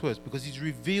shock to us because he's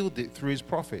revealed it through his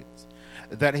prophets.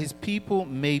 That his people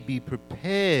may be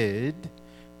prepared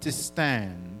to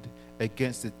stand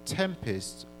against the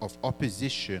tempests of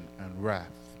opposition and wrath.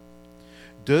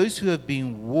 Those who have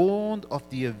been warned of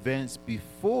the events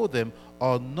before them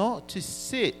are not to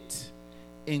sit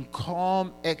in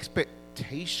calm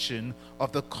expectation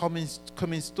of the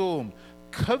coming storm,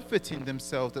 comforting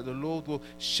themselves that the Lord will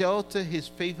shelter his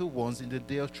faithful ones in the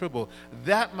day of trouble.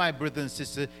 That, my brother and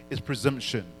sister, is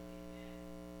presumption.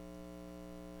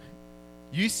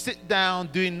 You sit down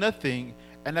doing nothing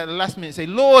and at the last minute say,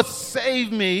 Lord,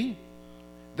 save me.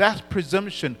 That's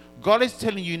presumption. God is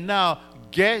telling you now,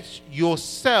 get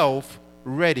yourself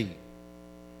ready.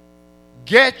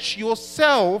 Get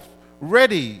yourself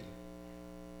ready.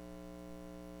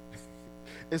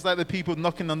 It's like the people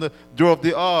knocking on the door of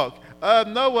the ark.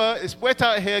 Noah, it's wet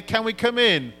out here. Can we come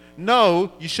in?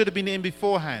 No, you should have been in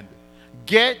beforehand.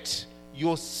 Get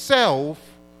yourself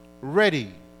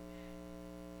ready.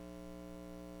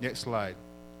 Next slide.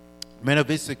 Men of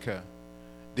Issachar,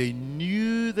 they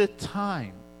knew the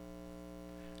time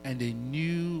and they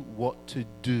knew what to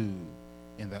do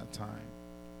in that time.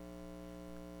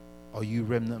 Are you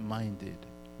remnant minded?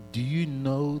 Do you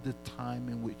know the time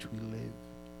in which we live?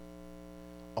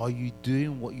 Are you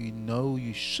doing what you know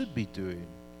you should be doing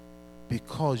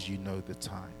because you know the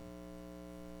time?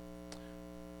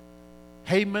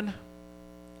 Haman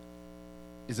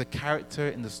is a character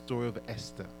in the story of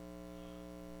Esther.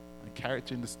 A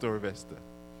character in the story of Esther.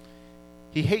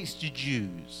 He hates the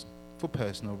Jews for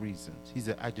personal reasons. He's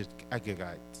an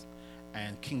Agagite.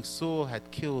 And King Saul had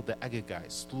killed the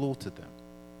Agagites, slaughtered them.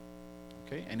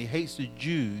 Okay? And he hates the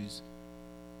Jews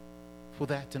for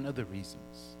that and other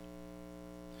reasons.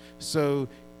 So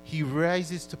he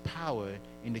rises to power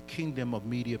in the kingdom of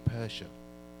Media-Persia.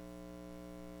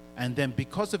 And then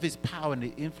because of his power and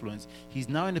the influence, he's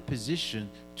now in a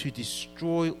position to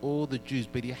destroy all the Jews.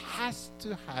 But he has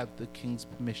to have the king's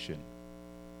permission.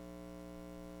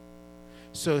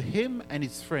 So him and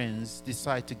his friends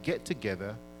decide to get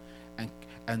together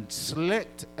and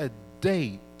select a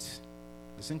date.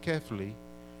 Listen carefully.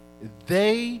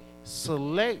 They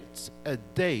select a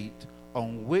date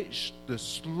on which the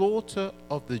slaughter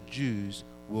of the Jews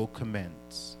will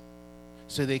commence.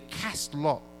 So they cast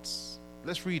lots.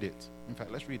 Let's read it. In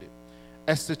fact, let's read it.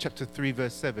 Esther chapter 3,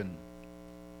 verse 7.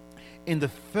 In the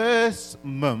first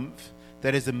month,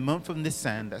 that is the month of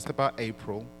Nisan, that's about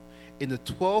April, in the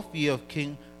 12th year of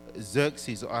King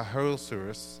Xerxes or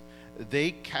Ahasuerus,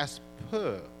 they cast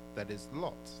pur, that is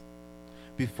lot,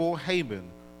 before Haman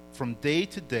from day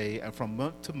to day and from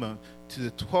month to month to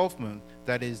the 12th month,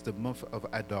 that is the month of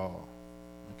Adar.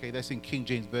 Okay, that's in King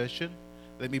James Version.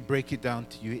 Let me break it down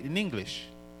to you in English.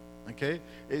 Okay,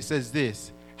 it says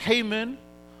this: Haman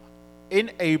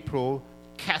in April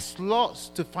cast lots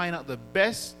to find out the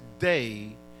best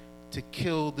day to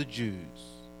kill the Jews.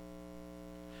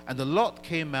 And the lot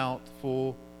came out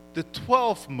for the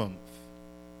 12th month,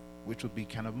 which would be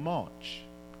kind of March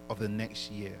of the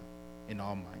next year in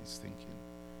our minds thinking.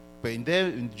 But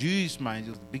in Jews' minds,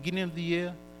 it was the beginning of the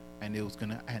year and it was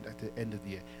going to end at the end of the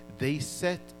year. They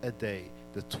set a day,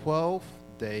 the 12th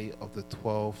day of the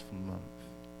 12th month.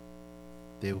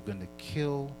 They were going to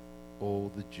kill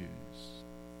all the Jews.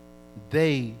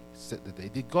 They set the day.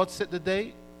 Did God set the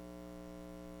day?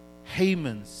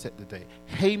 Haman set the day.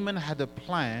 Haman had a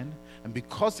plan, and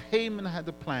because Haman had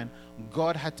a plan,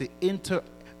 God had to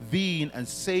intervene and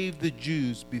save the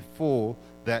Jews before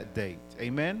that date.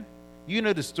 Amen? You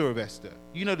know the story of Esther.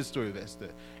 You know the story of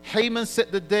Esther. Haman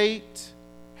set the date.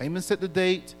 Haman set the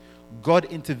date. God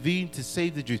intervened to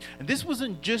save the Jews. And this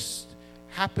wasn't just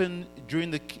happened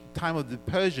during the time of the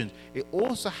Persians. It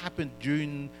also happened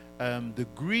during the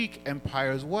Greek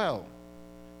Empire as well.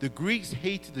 The Greeks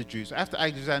hated the Jews. After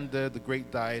Alexander the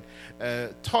Great died,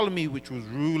 Ptolemy, which was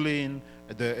ruling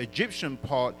the Egyptian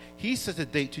part, he set a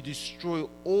date to destroy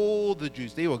all the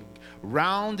Jews. They were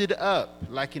rounded up,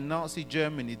 like in Nazi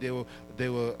Germany. They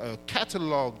were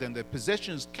catalogued, and their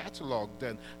possessions catalogued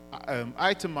and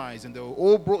itemized, and they were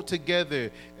all brought together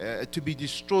to be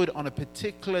destroyed on a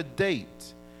particular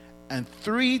date. And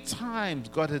 3 times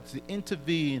God had to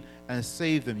intervene and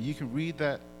save them. You can read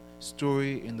that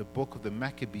story in the book of the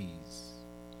Maccabees.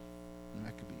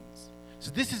 So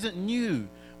this isn't new.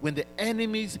 When the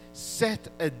enemies set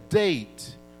a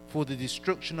date for the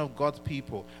destruction of God's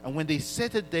people, and when they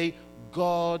set a date,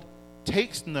 God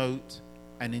takes note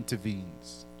and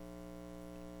intervenes.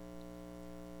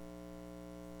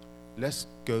 Let's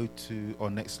go to our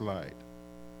next slide.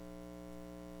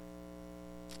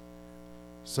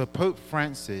 So Pope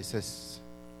Francis has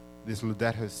this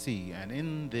Laudato Si, and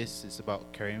in this it's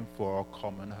about caring for our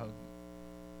common home.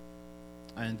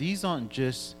 And these aren't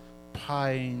just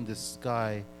pie in the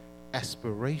sky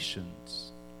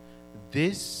aspirations.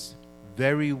 This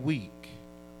very week,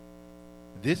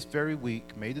 May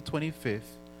the 25th,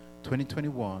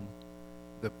 2021,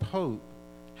 the Pope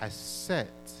has set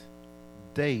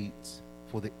dates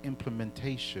for the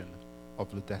implementation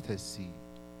of Laudato Si.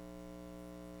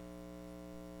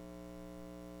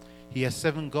 He has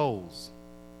 7 goals.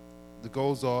 The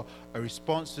goals are a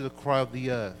response to the cry of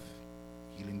the earth,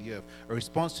 healing the earth, a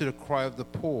response to the cry of the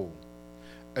poor,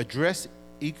 address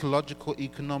ecological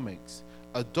economics,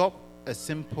 adopt a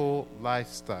simple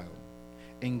lifestyle,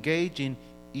 engage in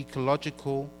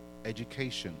ecological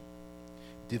education,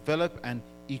 develop an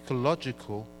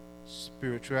ecological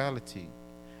spirituality,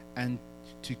 and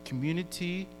to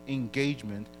community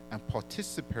engagement and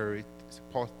participatory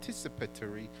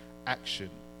action.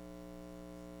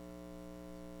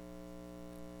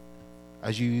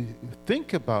 As you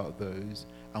think about those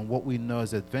and what we know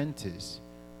as Adventists,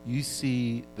 you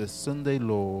see the Sunday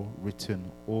law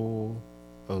written all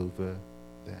over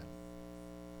them.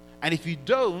 And if you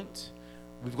don't,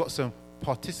 we've got some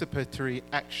participatory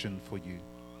action for you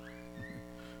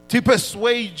to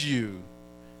persuade you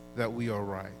that we are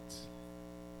right.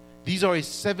 These are his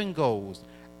 7 goals,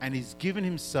 and he's given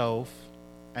himself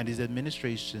and his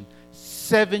administration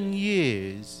 7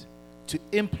 years to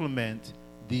implement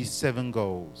these 7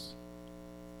 goals.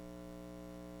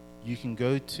 You can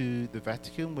go to the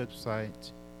Vatican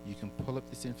website. You can pull up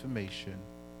this information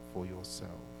for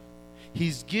yourself.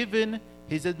 He's given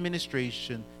his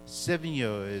administration 7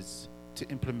 years to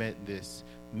implement this.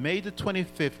 May the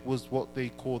 25th was what they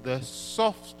call the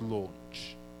soft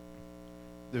launch.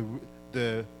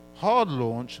 The hard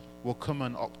launch will come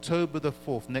on October the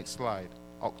 4th. Next slide.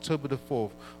 October the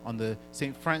 4th, on the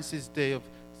St. Francis Day of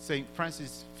St.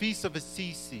 Francis, Feast of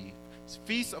Assisi,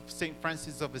 Feast of St.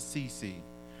 Francis of Assisi,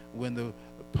 when the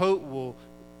Pope will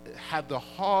have the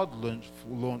hard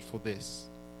launch for this.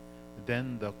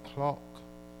 Then the clock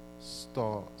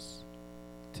starts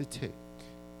to tick.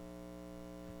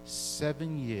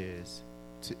 7 years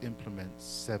to implement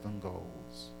 7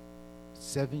 goals.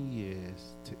 7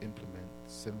 years to implement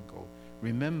 7 goals.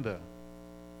 Remember,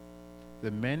 the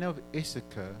men of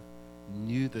Issachar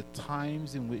knew the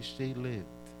times in which they lived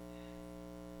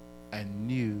and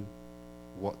knew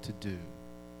what to do.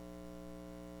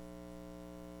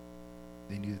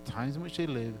 They knew the times in which they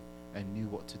lived and knew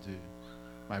what to do.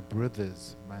 my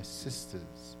brothers, my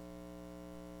sisters,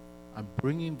 I'm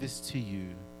bringing this to you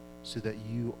so that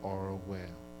you are aware.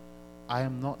 I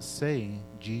am not saying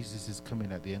Jesus is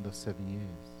coming at the end of 7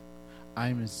 years.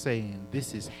 I'm saying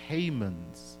this is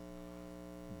Haman's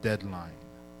deadline.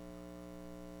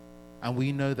 And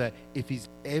we know that if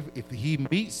he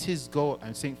meets his goal,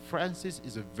 and St. Francis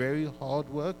is a very hard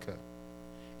worker,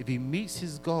 if he meets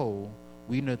his goal,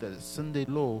 we know that the Sunday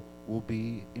law will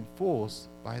be enforced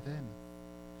by then.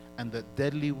 And that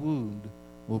deadly wound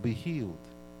will be healed.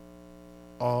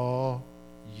 Are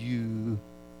you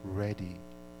ready?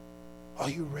 Are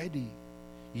you ready?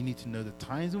 You need to know the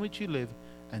times in which you live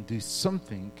and do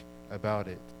something about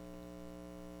it.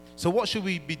 So what should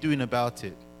we be doing about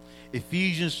it?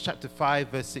 Ephesians chapter 5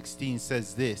 verse 16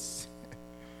 says this.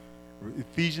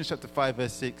 Ephesians chapter 5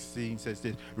 verse 16 says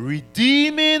this.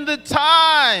 Redeeming the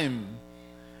time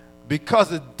because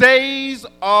the days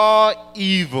are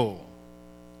evil.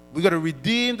 We got to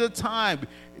redeem the time.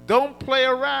 Don't play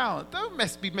around. Don't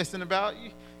be messing about.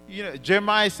 You know,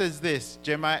 Jeremiah says this.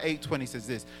 Jeremiah 8:20 says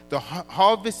this. The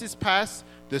harvest is past,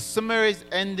 the summer is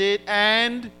ended,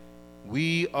 and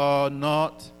we are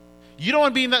not. You don't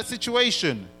want to be in that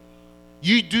situation.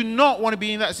 You do not want to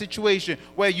be in that situation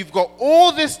where you've got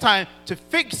all this time to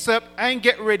fix up and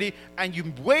get ready, and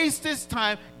you waste this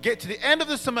time, get to the end of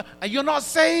the summer, and you're not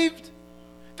saved.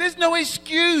 There's no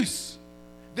excuse.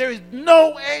 There is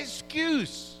no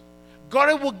excuse.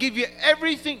 God will give you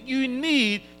everything you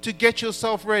need to get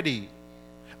yourself ready.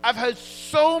 I've heard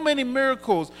so many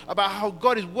miracles about how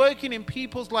God is working in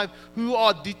people's lives who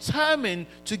are determined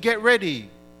to get ready.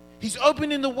 He's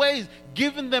opening the ways,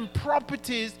 giving them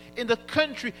properties in the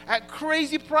country at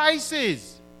crazy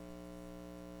prices.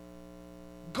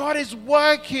 God is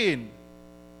working.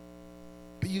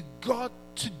 But you got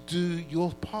to do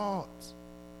your part.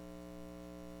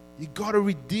 You got to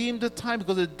redeem the time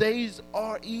because the days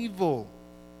are evil.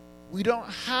 We don't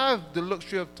have the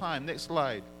luxury of time. Next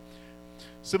slide.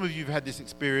 Some of you have had this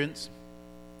experience.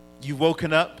 You've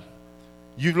woken up.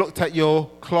 You've looked at your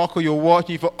clock or your watch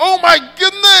and you thought, oh my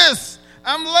goodness,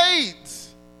 I'm late.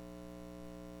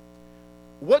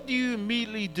 What do you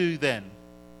immediately do then?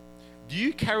 Do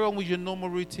you carry on with your normal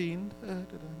routine?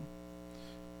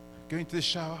 Go into the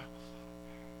shower.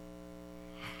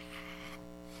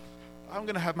 I'm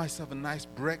going to have myself a nice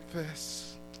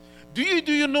breakfast. Do you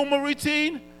do your normal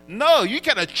routine? No, you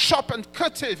kind of chop and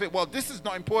cut it. Well, this is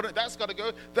not important. That's got to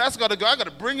go. That's got to go. I got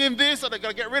to bring in this and I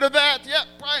got to get rid of that. Yeah,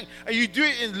 fine. And you do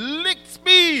it in lick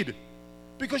speed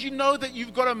because you know that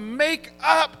you've got to make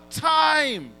up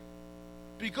time.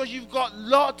 Because you've got a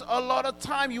lot of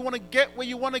time. You want to get where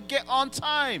you want to get on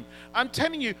time. I'm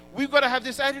telling you, we've got to have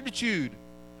this attitude.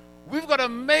 We've got to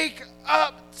make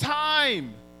up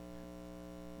time.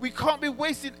 We can't be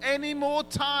wasting any more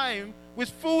time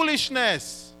with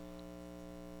foolishness.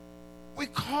 We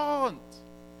can't.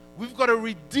 We've got to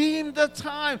redeem the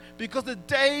time because the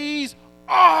days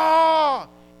are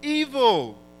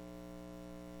evil.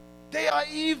 They are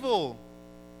evil.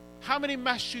 How many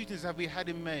mass shootings have we had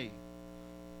in May?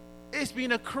 It's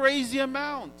been a crazy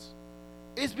amount.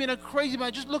 It's been a crazy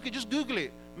amount. Just look at, just Google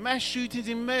it. Mass shootings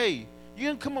in May. You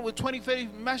can come up with 20, 30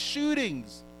 mass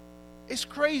shootings. It's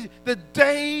crazy. The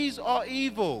days are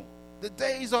evil. The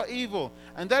days are evil.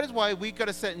 And that is why we've got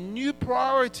to set new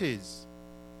priorities.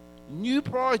 New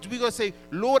priorities. We've got to say,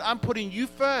 Lord, I'm putting you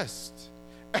first.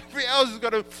 Everybody else is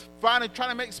got to find and try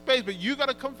to make space, but you got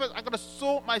to come first. I've got to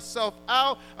sort myself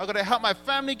out. I've got to help my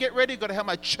family get ready. I've got to help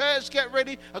my church get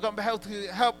ready. I've got to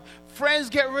help friends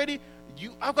get ready.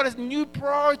 I've got new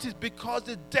priorities because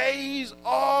the days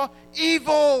are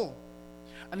evil.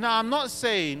 And now I'm not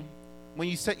saying when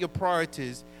you set your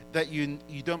priorities that you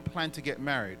don't plan to get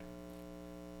married.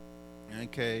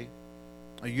 Okay?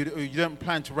 Or you don't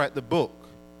plan to write the book.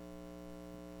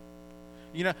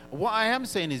 You know, what I am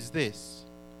saying is this.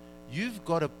 You've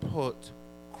got to put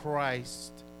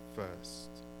Christ first.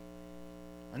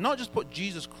 And not just put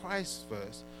Jesus Christ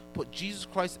first, put Jesus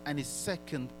Christ and his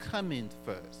second coming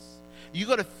first. You've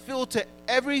got to filter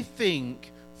everything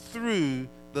through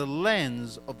the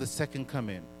lens of the second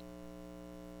coming.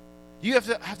 You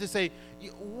have to say,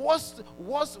 what's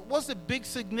the big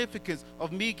significance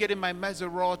of me getting my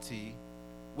Maserati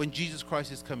when Jesus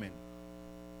Christ is coming?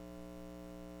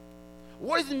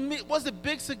 What's the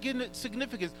big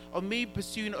significance of me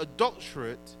pursuing a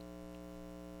doctorate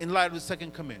in light of the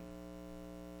second coming?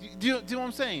 Do you know what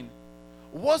I'm saying?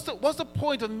 What's the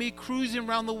point of me cruising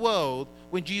around the world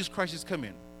when Jesus Christ is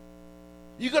coming?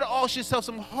 You got to ask yourself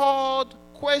some hard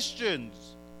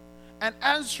questions and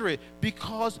answer it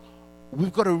because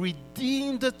we've got to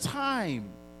redeem the time.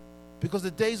 because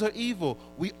the days are evil.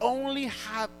 We only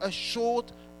have a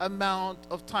short amount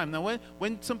of time. Now,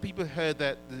 when some people heard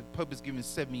that the Pope is given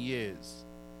 7 years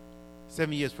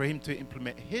for him to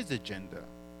implement his agenda,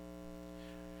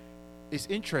 it's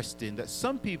interesting that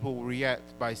some people will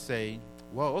react by saying,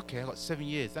 well, okay, I got 7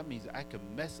 years. That means I can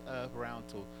mess Earth around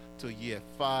till year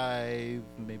 5,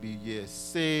 maybe year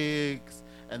 6,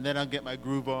 and then I'll get my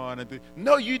groove on.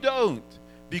 No, you don't.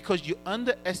 Because you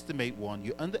underestimate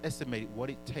what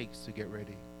it takes to get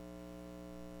ready.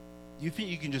 You think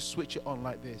you can just switch it on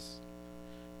like this.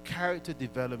 Character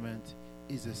development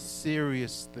is a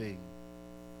serious thing.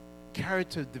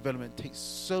 Character development takes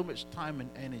so much time and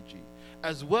energy,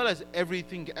 as well as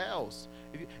everything else.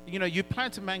 You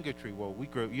plant a mango tree. Well,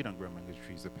 you don't grow mango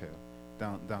trees up here.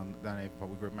 Down here, but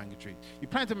we grow mango trees. You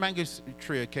plant a mango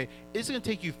tree, okay? It's going to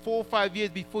take you 4 or 5 years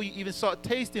before you even start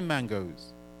tasting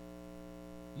mangoes.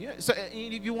 Yeah. So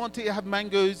if you want to have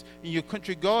mangoes in your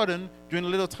country garden during a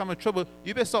little time of trouble,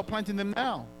 you better start planting them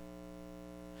now.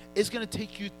 It's going to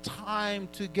take you time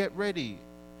to get ready.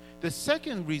 The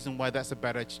second reason why that's a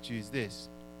bad attitude is this.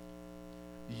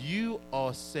 You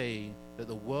are saying that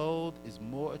the world is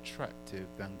more attractive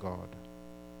than God.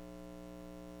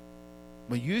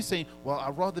 When you're saying, well,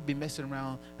 I'd rather be messing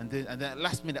around and then at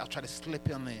last minute I'll try to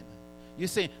slip on in. You're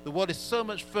saying the world is so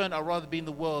much fun, I'd rather be in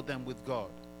the world than with God.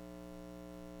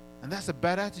 And that's a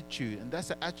bad attitude, and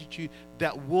that's an attitude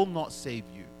that will not save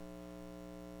you.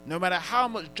 No matter how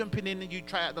much jumping in and you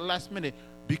try at the last minute,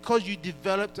 because you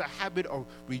developed a habit of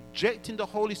rejecting the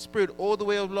Holy Spirit all the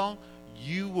way along,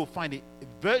 you will find it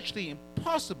virtually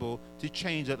impossible to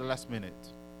change at the last minute.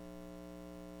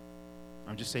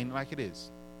 I'm just saying it like it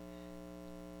is.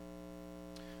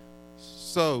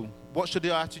 So, what should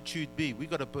the attitude be? We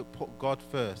got to put God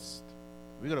first.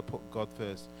 We got to put God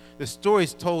first. The story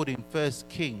is told in 1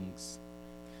 Kings,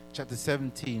 chapter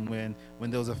 17,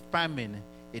 when there was a famine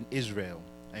in Israel,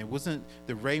 and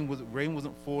the rain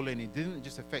wasn't falling. It didn't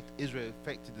just affect Israel; it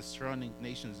affected the surrounding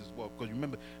nations as well. Because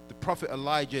remember, the prophet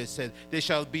Elijah said, "There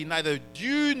shall be neither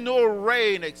dew nor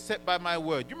rain except by my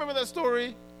word." You remember that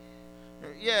story?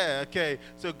 Yeah. Okay.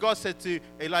 So God said to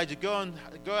Elijah, "Go and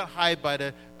hide by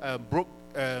the brook."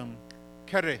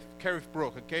 Kerith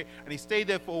brook, okay? And he stayed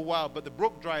there for a while, but the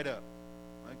brook dried up,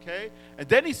 okay? And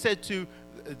then he said to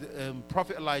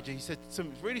Prophet Elijah, he said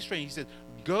something really strange. He said,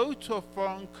 go to a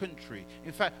foreign country.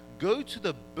 In fact, go to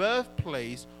the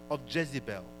birthplace of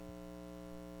Jezebel.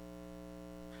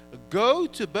 Go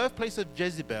to the birthplace of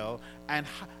Jezebel,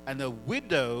 and a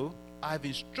widow, I've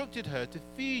instructed her to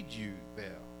feed you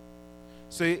there.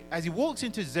 So as he walks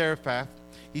into Zarephath,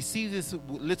 he sees this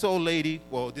little old lady,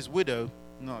 this widow,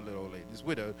 not a little old lady, this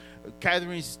widow,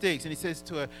 gathering sticks, and he says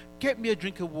to her, get me a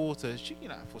drink of water.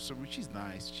 She's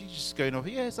nice. She's just going over,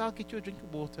 yes, I'll get you a drink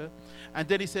of water. And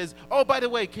then he says, oh, by the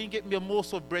way, can you get me a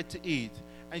morsel of bread to eat?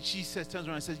 And she turns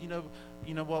around and says,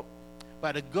 you know what?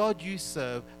 By the God you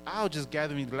serve, I'll just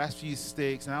gather me the last few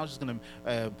sticks, and I was just going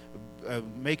to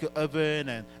make an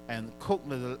oven and cook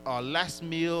our last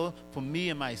meal for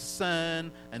me and my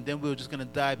son, and then we're just going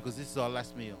to die because this is our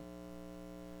last meal.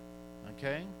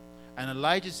 Okay? And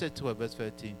Elijah said to her, verse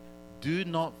 13, do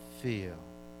not fear.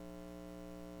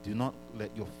 Do not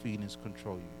let your feelings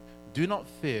control you. Do not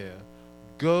fear.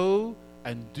 Go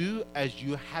and do as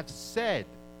you have said.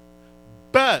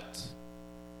 But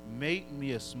make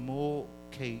me a small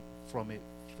cake from it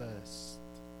first,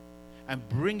 and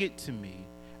bring it to me,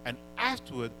 and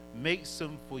afterward make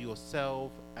some for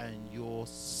yourself and your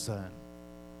son.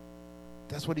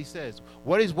 That's what he says.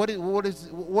 What is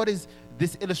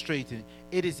this illustrating?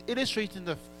 It is illustrating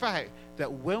the fact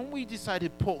that when we decide to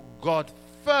put God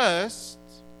first,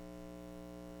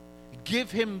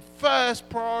 give him first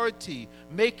priority,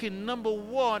 make him number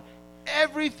one,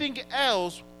 everything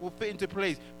else will fit into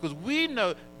place. Because we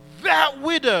know that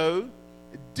widow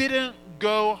didn't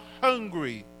go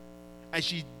hungry, and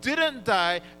she didn't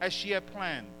die as she had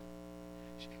planned.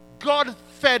 God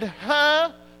fed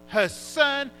her, her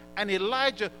son, and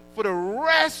Elijah for the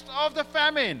rest of the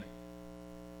famine.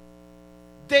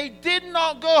 They did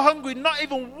not go hungry, not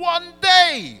even one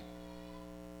day,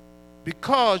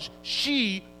 because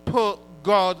she put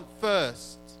God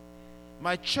first.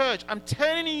 My church, I'm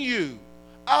telling you,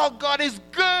 our God is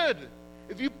good.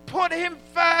 If you put him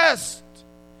first,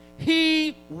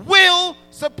 he will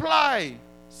supply.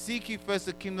 Seek ye first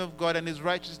the kingdom of God and his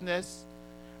righteousness,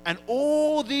 and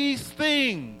all these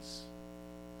things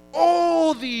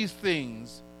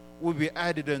will be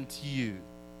added unto you.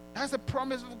 That's a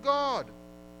promise of God.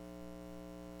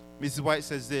 Mrs. White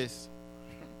says this: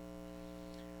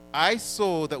 I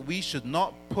saw that we should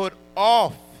not put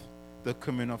off the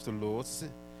coming of the Lord.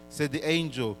 Said the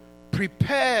angel,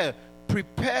 prepare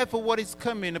prepare for what is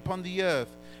coming upon the earth.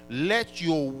 Let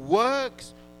your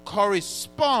works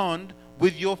correspond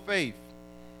with your faith.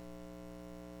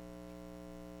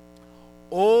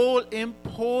 All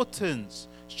importance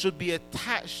should be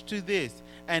attached to this,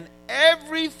 and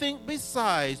everything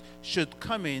besides should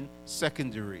come in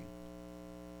secondary.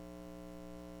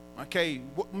 Okay,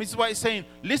 Mrs. White is saying,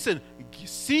 listen,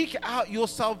 seek out your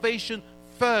salvation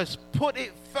first. Put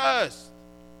it first.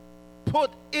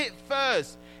 Put it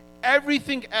first.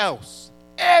 Everything else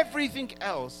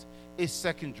is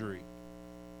secondary.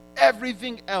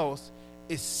 Everything else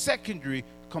is secondary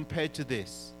compared to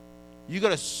this. You got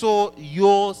to sort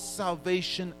your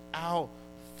salvation out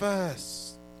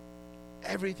first.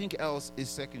 Everything else is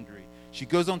secondary. She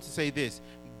goes on to say this: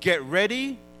 get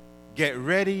ready, get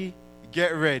ready,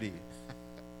 get ready.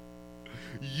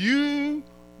 You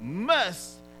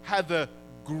must have a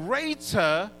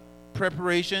greater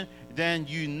preparation than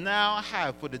you now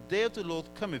have, for the day of the Lord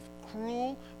cometh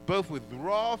cruel, both with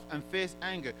wrath and fierce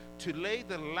anger, to lay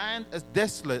the land as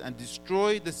desolate and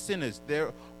destroy the sinners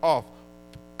thereof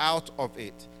out of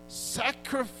it.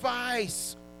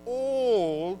 Sacrifice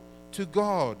all to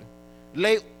God.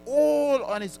 Lay all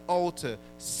on his altar,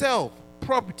 self,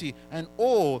 property, and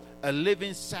all a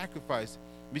living sacrifice.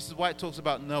 Mrs. White talks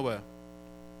about Noah.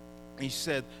 And she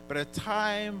said, by the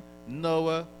time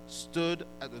Noah stood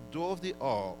at the door of the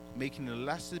ark, making the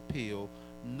last appeal,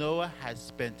 Noah had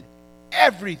spent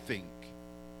everything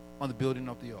on the building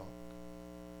of the ark.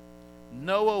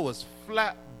 Noah was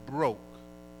flat broke.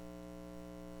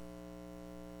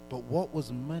 But what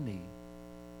was money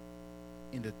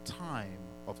in the time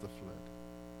of the flood?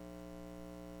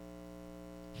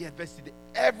 He invested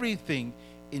everything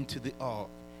into the ark.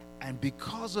 And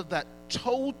because of that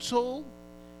total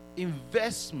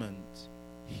investment,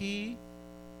 he,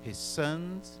 his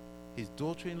sons, his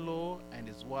daughter-in-law, and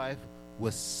his wife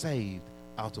were saved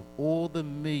out of all the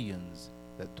millions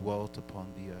that dwelt upon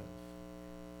the earth.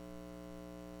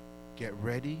 Get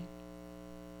ready,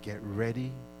 get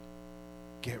ready,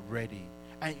 get ready.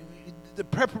 And the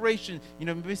preparation,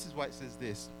 Mrs. White says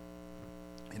this,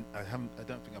 and I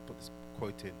don't think I put this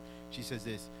quote in. She says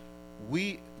this: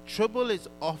 trouble is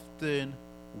often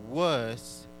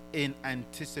worse in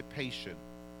anticipation.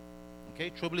 Okay,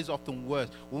 trouble is often worse.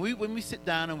 When we sit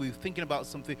down and we're thinking about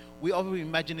something, we often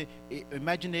imagine it,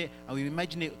 and we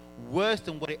imagine it worse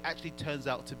than what it actually turns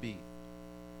out to be.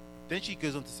 Then she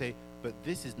goes on to say, but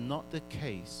this is not the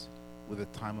case with a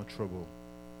time of trouble.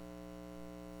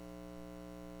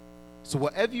 So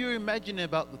whatever you're imagining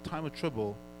about the time of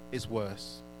trouble is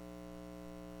worse.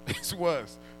 It's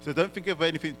worse. So don't think of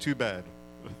anything too bad.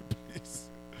 Please.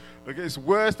 Okay, it's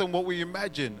worse than what we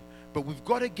imagine. But we've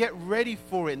got to get ready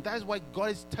for it. And that's why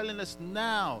God is telling us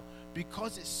now.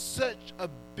 Because it's such a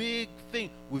big thing.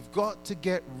 We've got to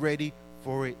get ready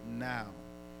for it now.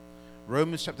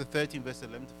 Romans chapter 13, verse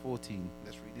 11 to 14.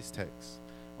 Let's read this text.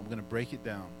 I'm going to break it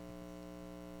down.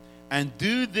 And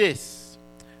do this,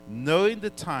 knowing the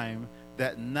time,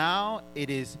 that now it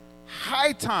is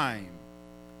high time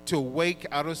to wake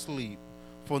out of sleep.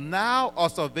 For now our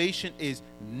salvation is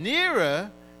nearer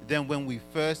than when we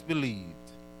first believed.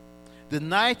 The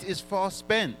night is far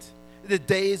spent, the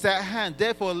day is at hand.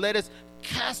 Therefore let us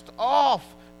cast off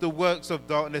the works of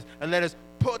darkness, and let us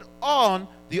put on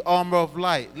the armor of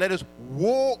light. Let us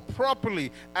walk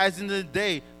properly as in the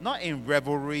day, not in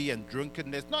revelry and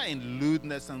drunkenness, not in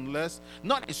lewdness and lust,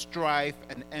 not in strife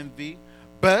and envy,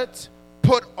 but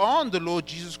put on the Lord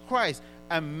Jesus Christ,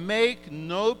 and make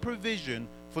no provision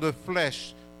for the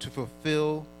flesh to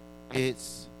fulfill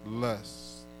its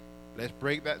lusts. Let's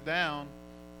break that down.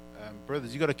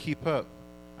 Brothers, you got to keep up.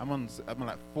 I'm on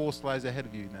like 4 slides ahead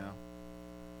of you now.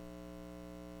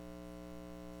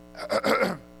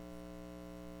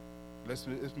 Let's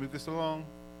move this along.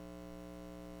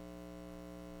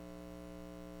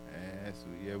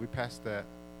 Yeah, we passed that.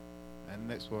 And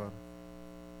the next one.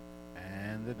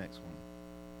 And the next one.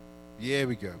 Here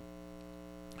we go.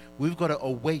 We've got to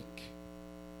awake.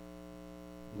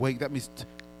 Wake, that means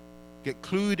get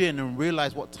clued in and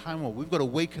realize what time we're. We've got to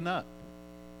waken up.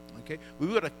 Okay?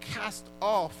 We've got to cast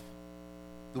off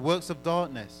the works of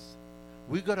darkness.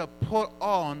 We've got to put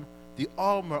on the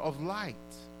armor of light.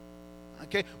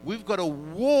 Okay? We've got to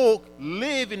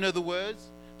live, in other words,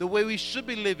 the way we should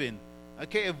be living.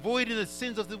 Okay? Avoiding the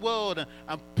sins of the world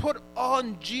and put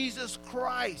on Jesus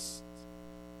Christ.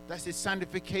 That's his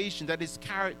sanctification. That is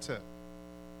character.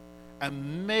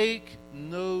 And make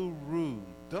no room.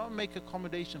 Don't make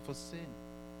accommodation for sin.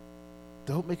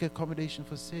 Don't make accommodation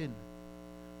for sin.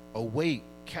 Awake,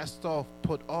 cast off,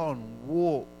 put on,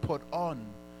 walk, put on.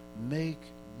 Make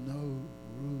no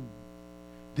room.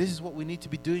 This is what we need to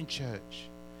be doing, church,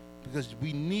 because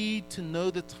we need to know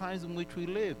the times in which we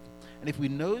live. And if we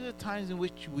know the times in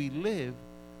which we live,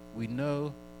 we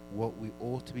know what we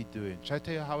ought to be doing. Shall I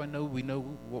tell you how I know we know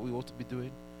what we ought to be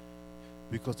doing?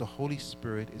 Because the Holy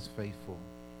Spirit is faithful.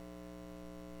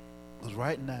 Because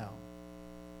right now,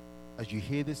 as you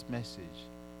hear this message,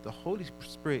 the Holy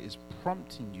Spirit is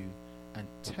prompting you and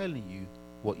telling you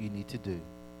what you need to do.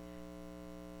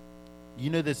 You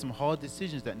know there's some hard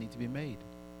decisions that need to be made.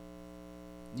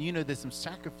 You know there's some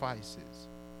sacrifices.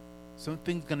 Some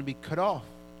things going to be cut off.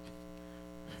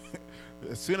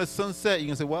 As soon as sunset, you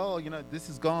can say, well, you know, this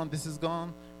is gone,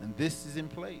 and this is in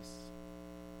place.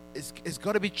 It's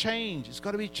got to be changed. It's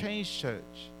got to be changed, church.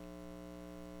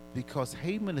 Because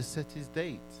Haman has set his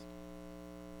date.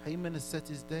 Haman has set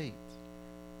his date.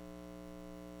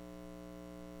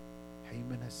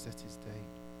 Haman has set his date.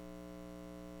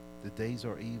 The days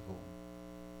are evil.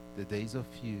 The days are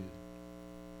few.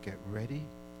 Get ready.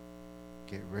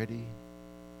 Get ready.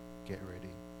 Get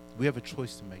ready. We have a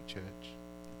choice to make, church.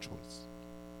 A choice.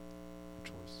 A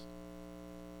choice.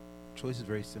 Choice is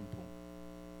very simple.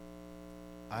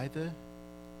 Either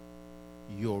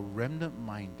you're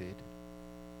remnant-minded,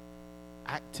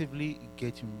 actively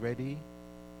getting ready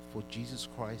for Jesus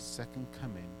Christ's second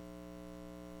coming,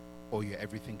 or you're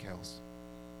everything else.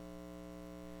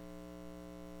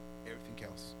 Everything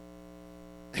else.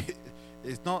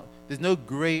 There's no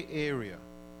gray area.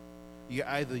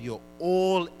 You're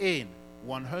all in,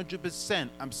 100%.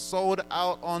 I'm sold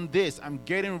out on this. I'm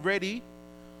getting ready,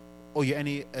 or you're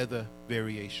any other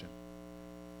variation.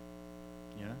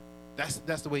 You know?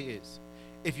 That's the way it is.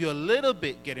 If you're a little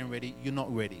bit getting ready, you're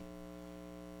not ready.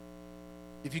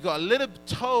 If you got a little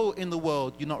toe in the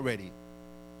world, you're not ready.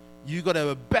 You got to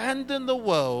abandon the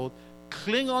world,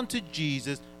 cling on to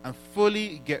Jesus, and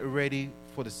fully get ready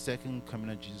for the second coming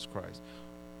of Jesus Christ.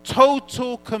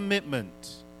 Total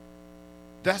commitment.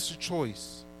 That's a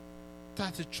choice.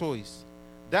 That's a choice.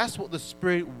 That's what the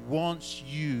Spirit wants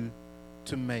you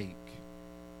to make.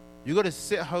 You got to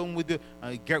sit home with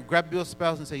grab your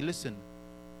spouse and say, "Listen,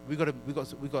 we got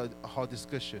a hard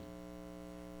discussion.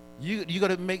 You got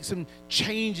to make some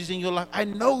changes in your life. I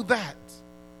know that."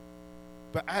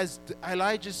 But as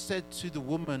Elijah said to the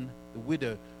woman, the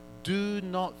widow, do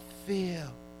not fear.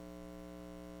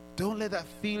 Don't let that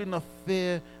feeling of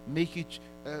fear make you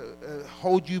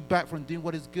hold you back from doing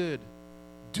what is good.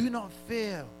 Do not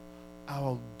fear.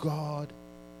 Our God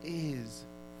is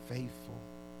faithful.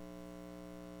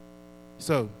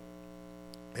 So,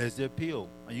 there's the appeal.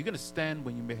 Are you going to stand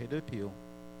when you make the appeal?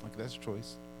 Okay, that's a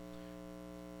choice.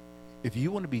 If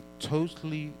you want to be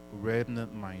totally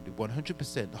remnant-minded,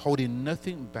 100%, holding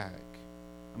nothing back,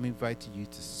 I'm inviting you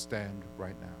to stand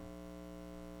right now.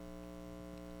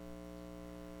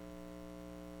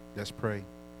 Let's pray.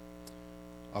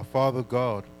 Our Father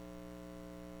God,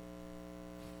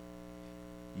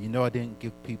 you know I didn't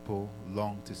give people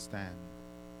long to stand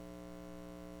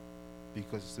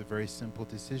because it's a very simple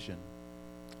decision.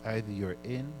 Either you're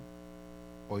in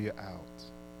or you're out.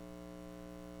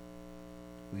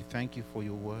 We thank you for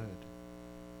your word.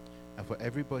 And for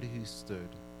everybody who stood,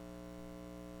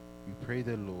 we pray,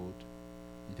 the Lord,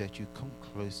 that you come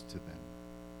close to them,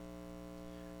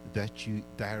 that you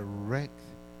direct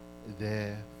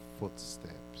their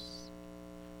footsteps,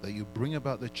 that you bring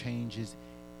about the changes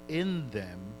in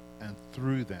them and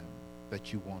through them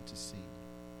that you want to see,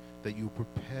 that you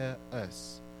prepare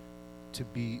us to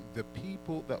be the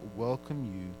people that welcome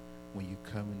you when you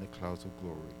come in the clouds of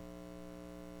glory.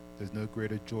 There's no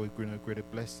greater joy, no greater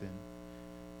blessing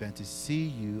than to see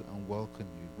you and welcome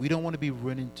you. We don't want to be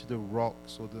running to the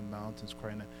rocks or the mountains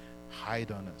crying,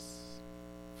 hide on us,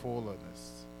 fall on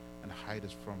us, and hide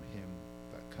us from him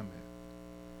that cometh.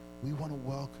 We want to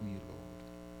welcome you, Lord.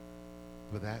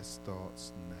 But that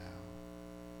starts now.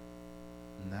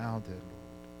 Now, dear Lord.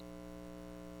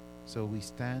 So we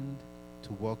stand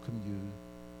to welcome you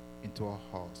into our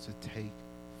hearts, to take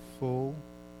full,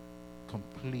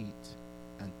 complete,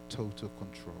 and total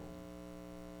control.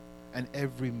 And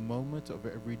every moment of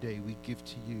every day we give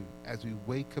to you. As we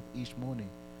wake up each morning,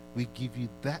 we give you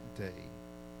that day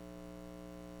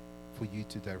for you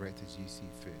to direct as you see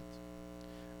fit.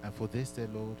 And for this, dear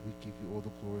Lord, we give you all the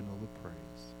glory and all the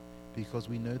praise, because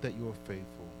we know that you are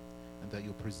faithful and that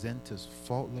you'll present us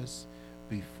faultless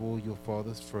before your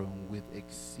Father's throne with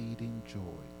exceeding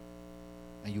joy.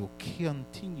 And you'll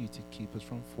continue to keep us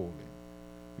from falling.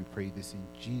 We pray this in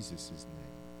Jesus'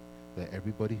 name. Let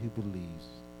everybody who believes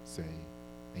say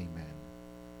amen.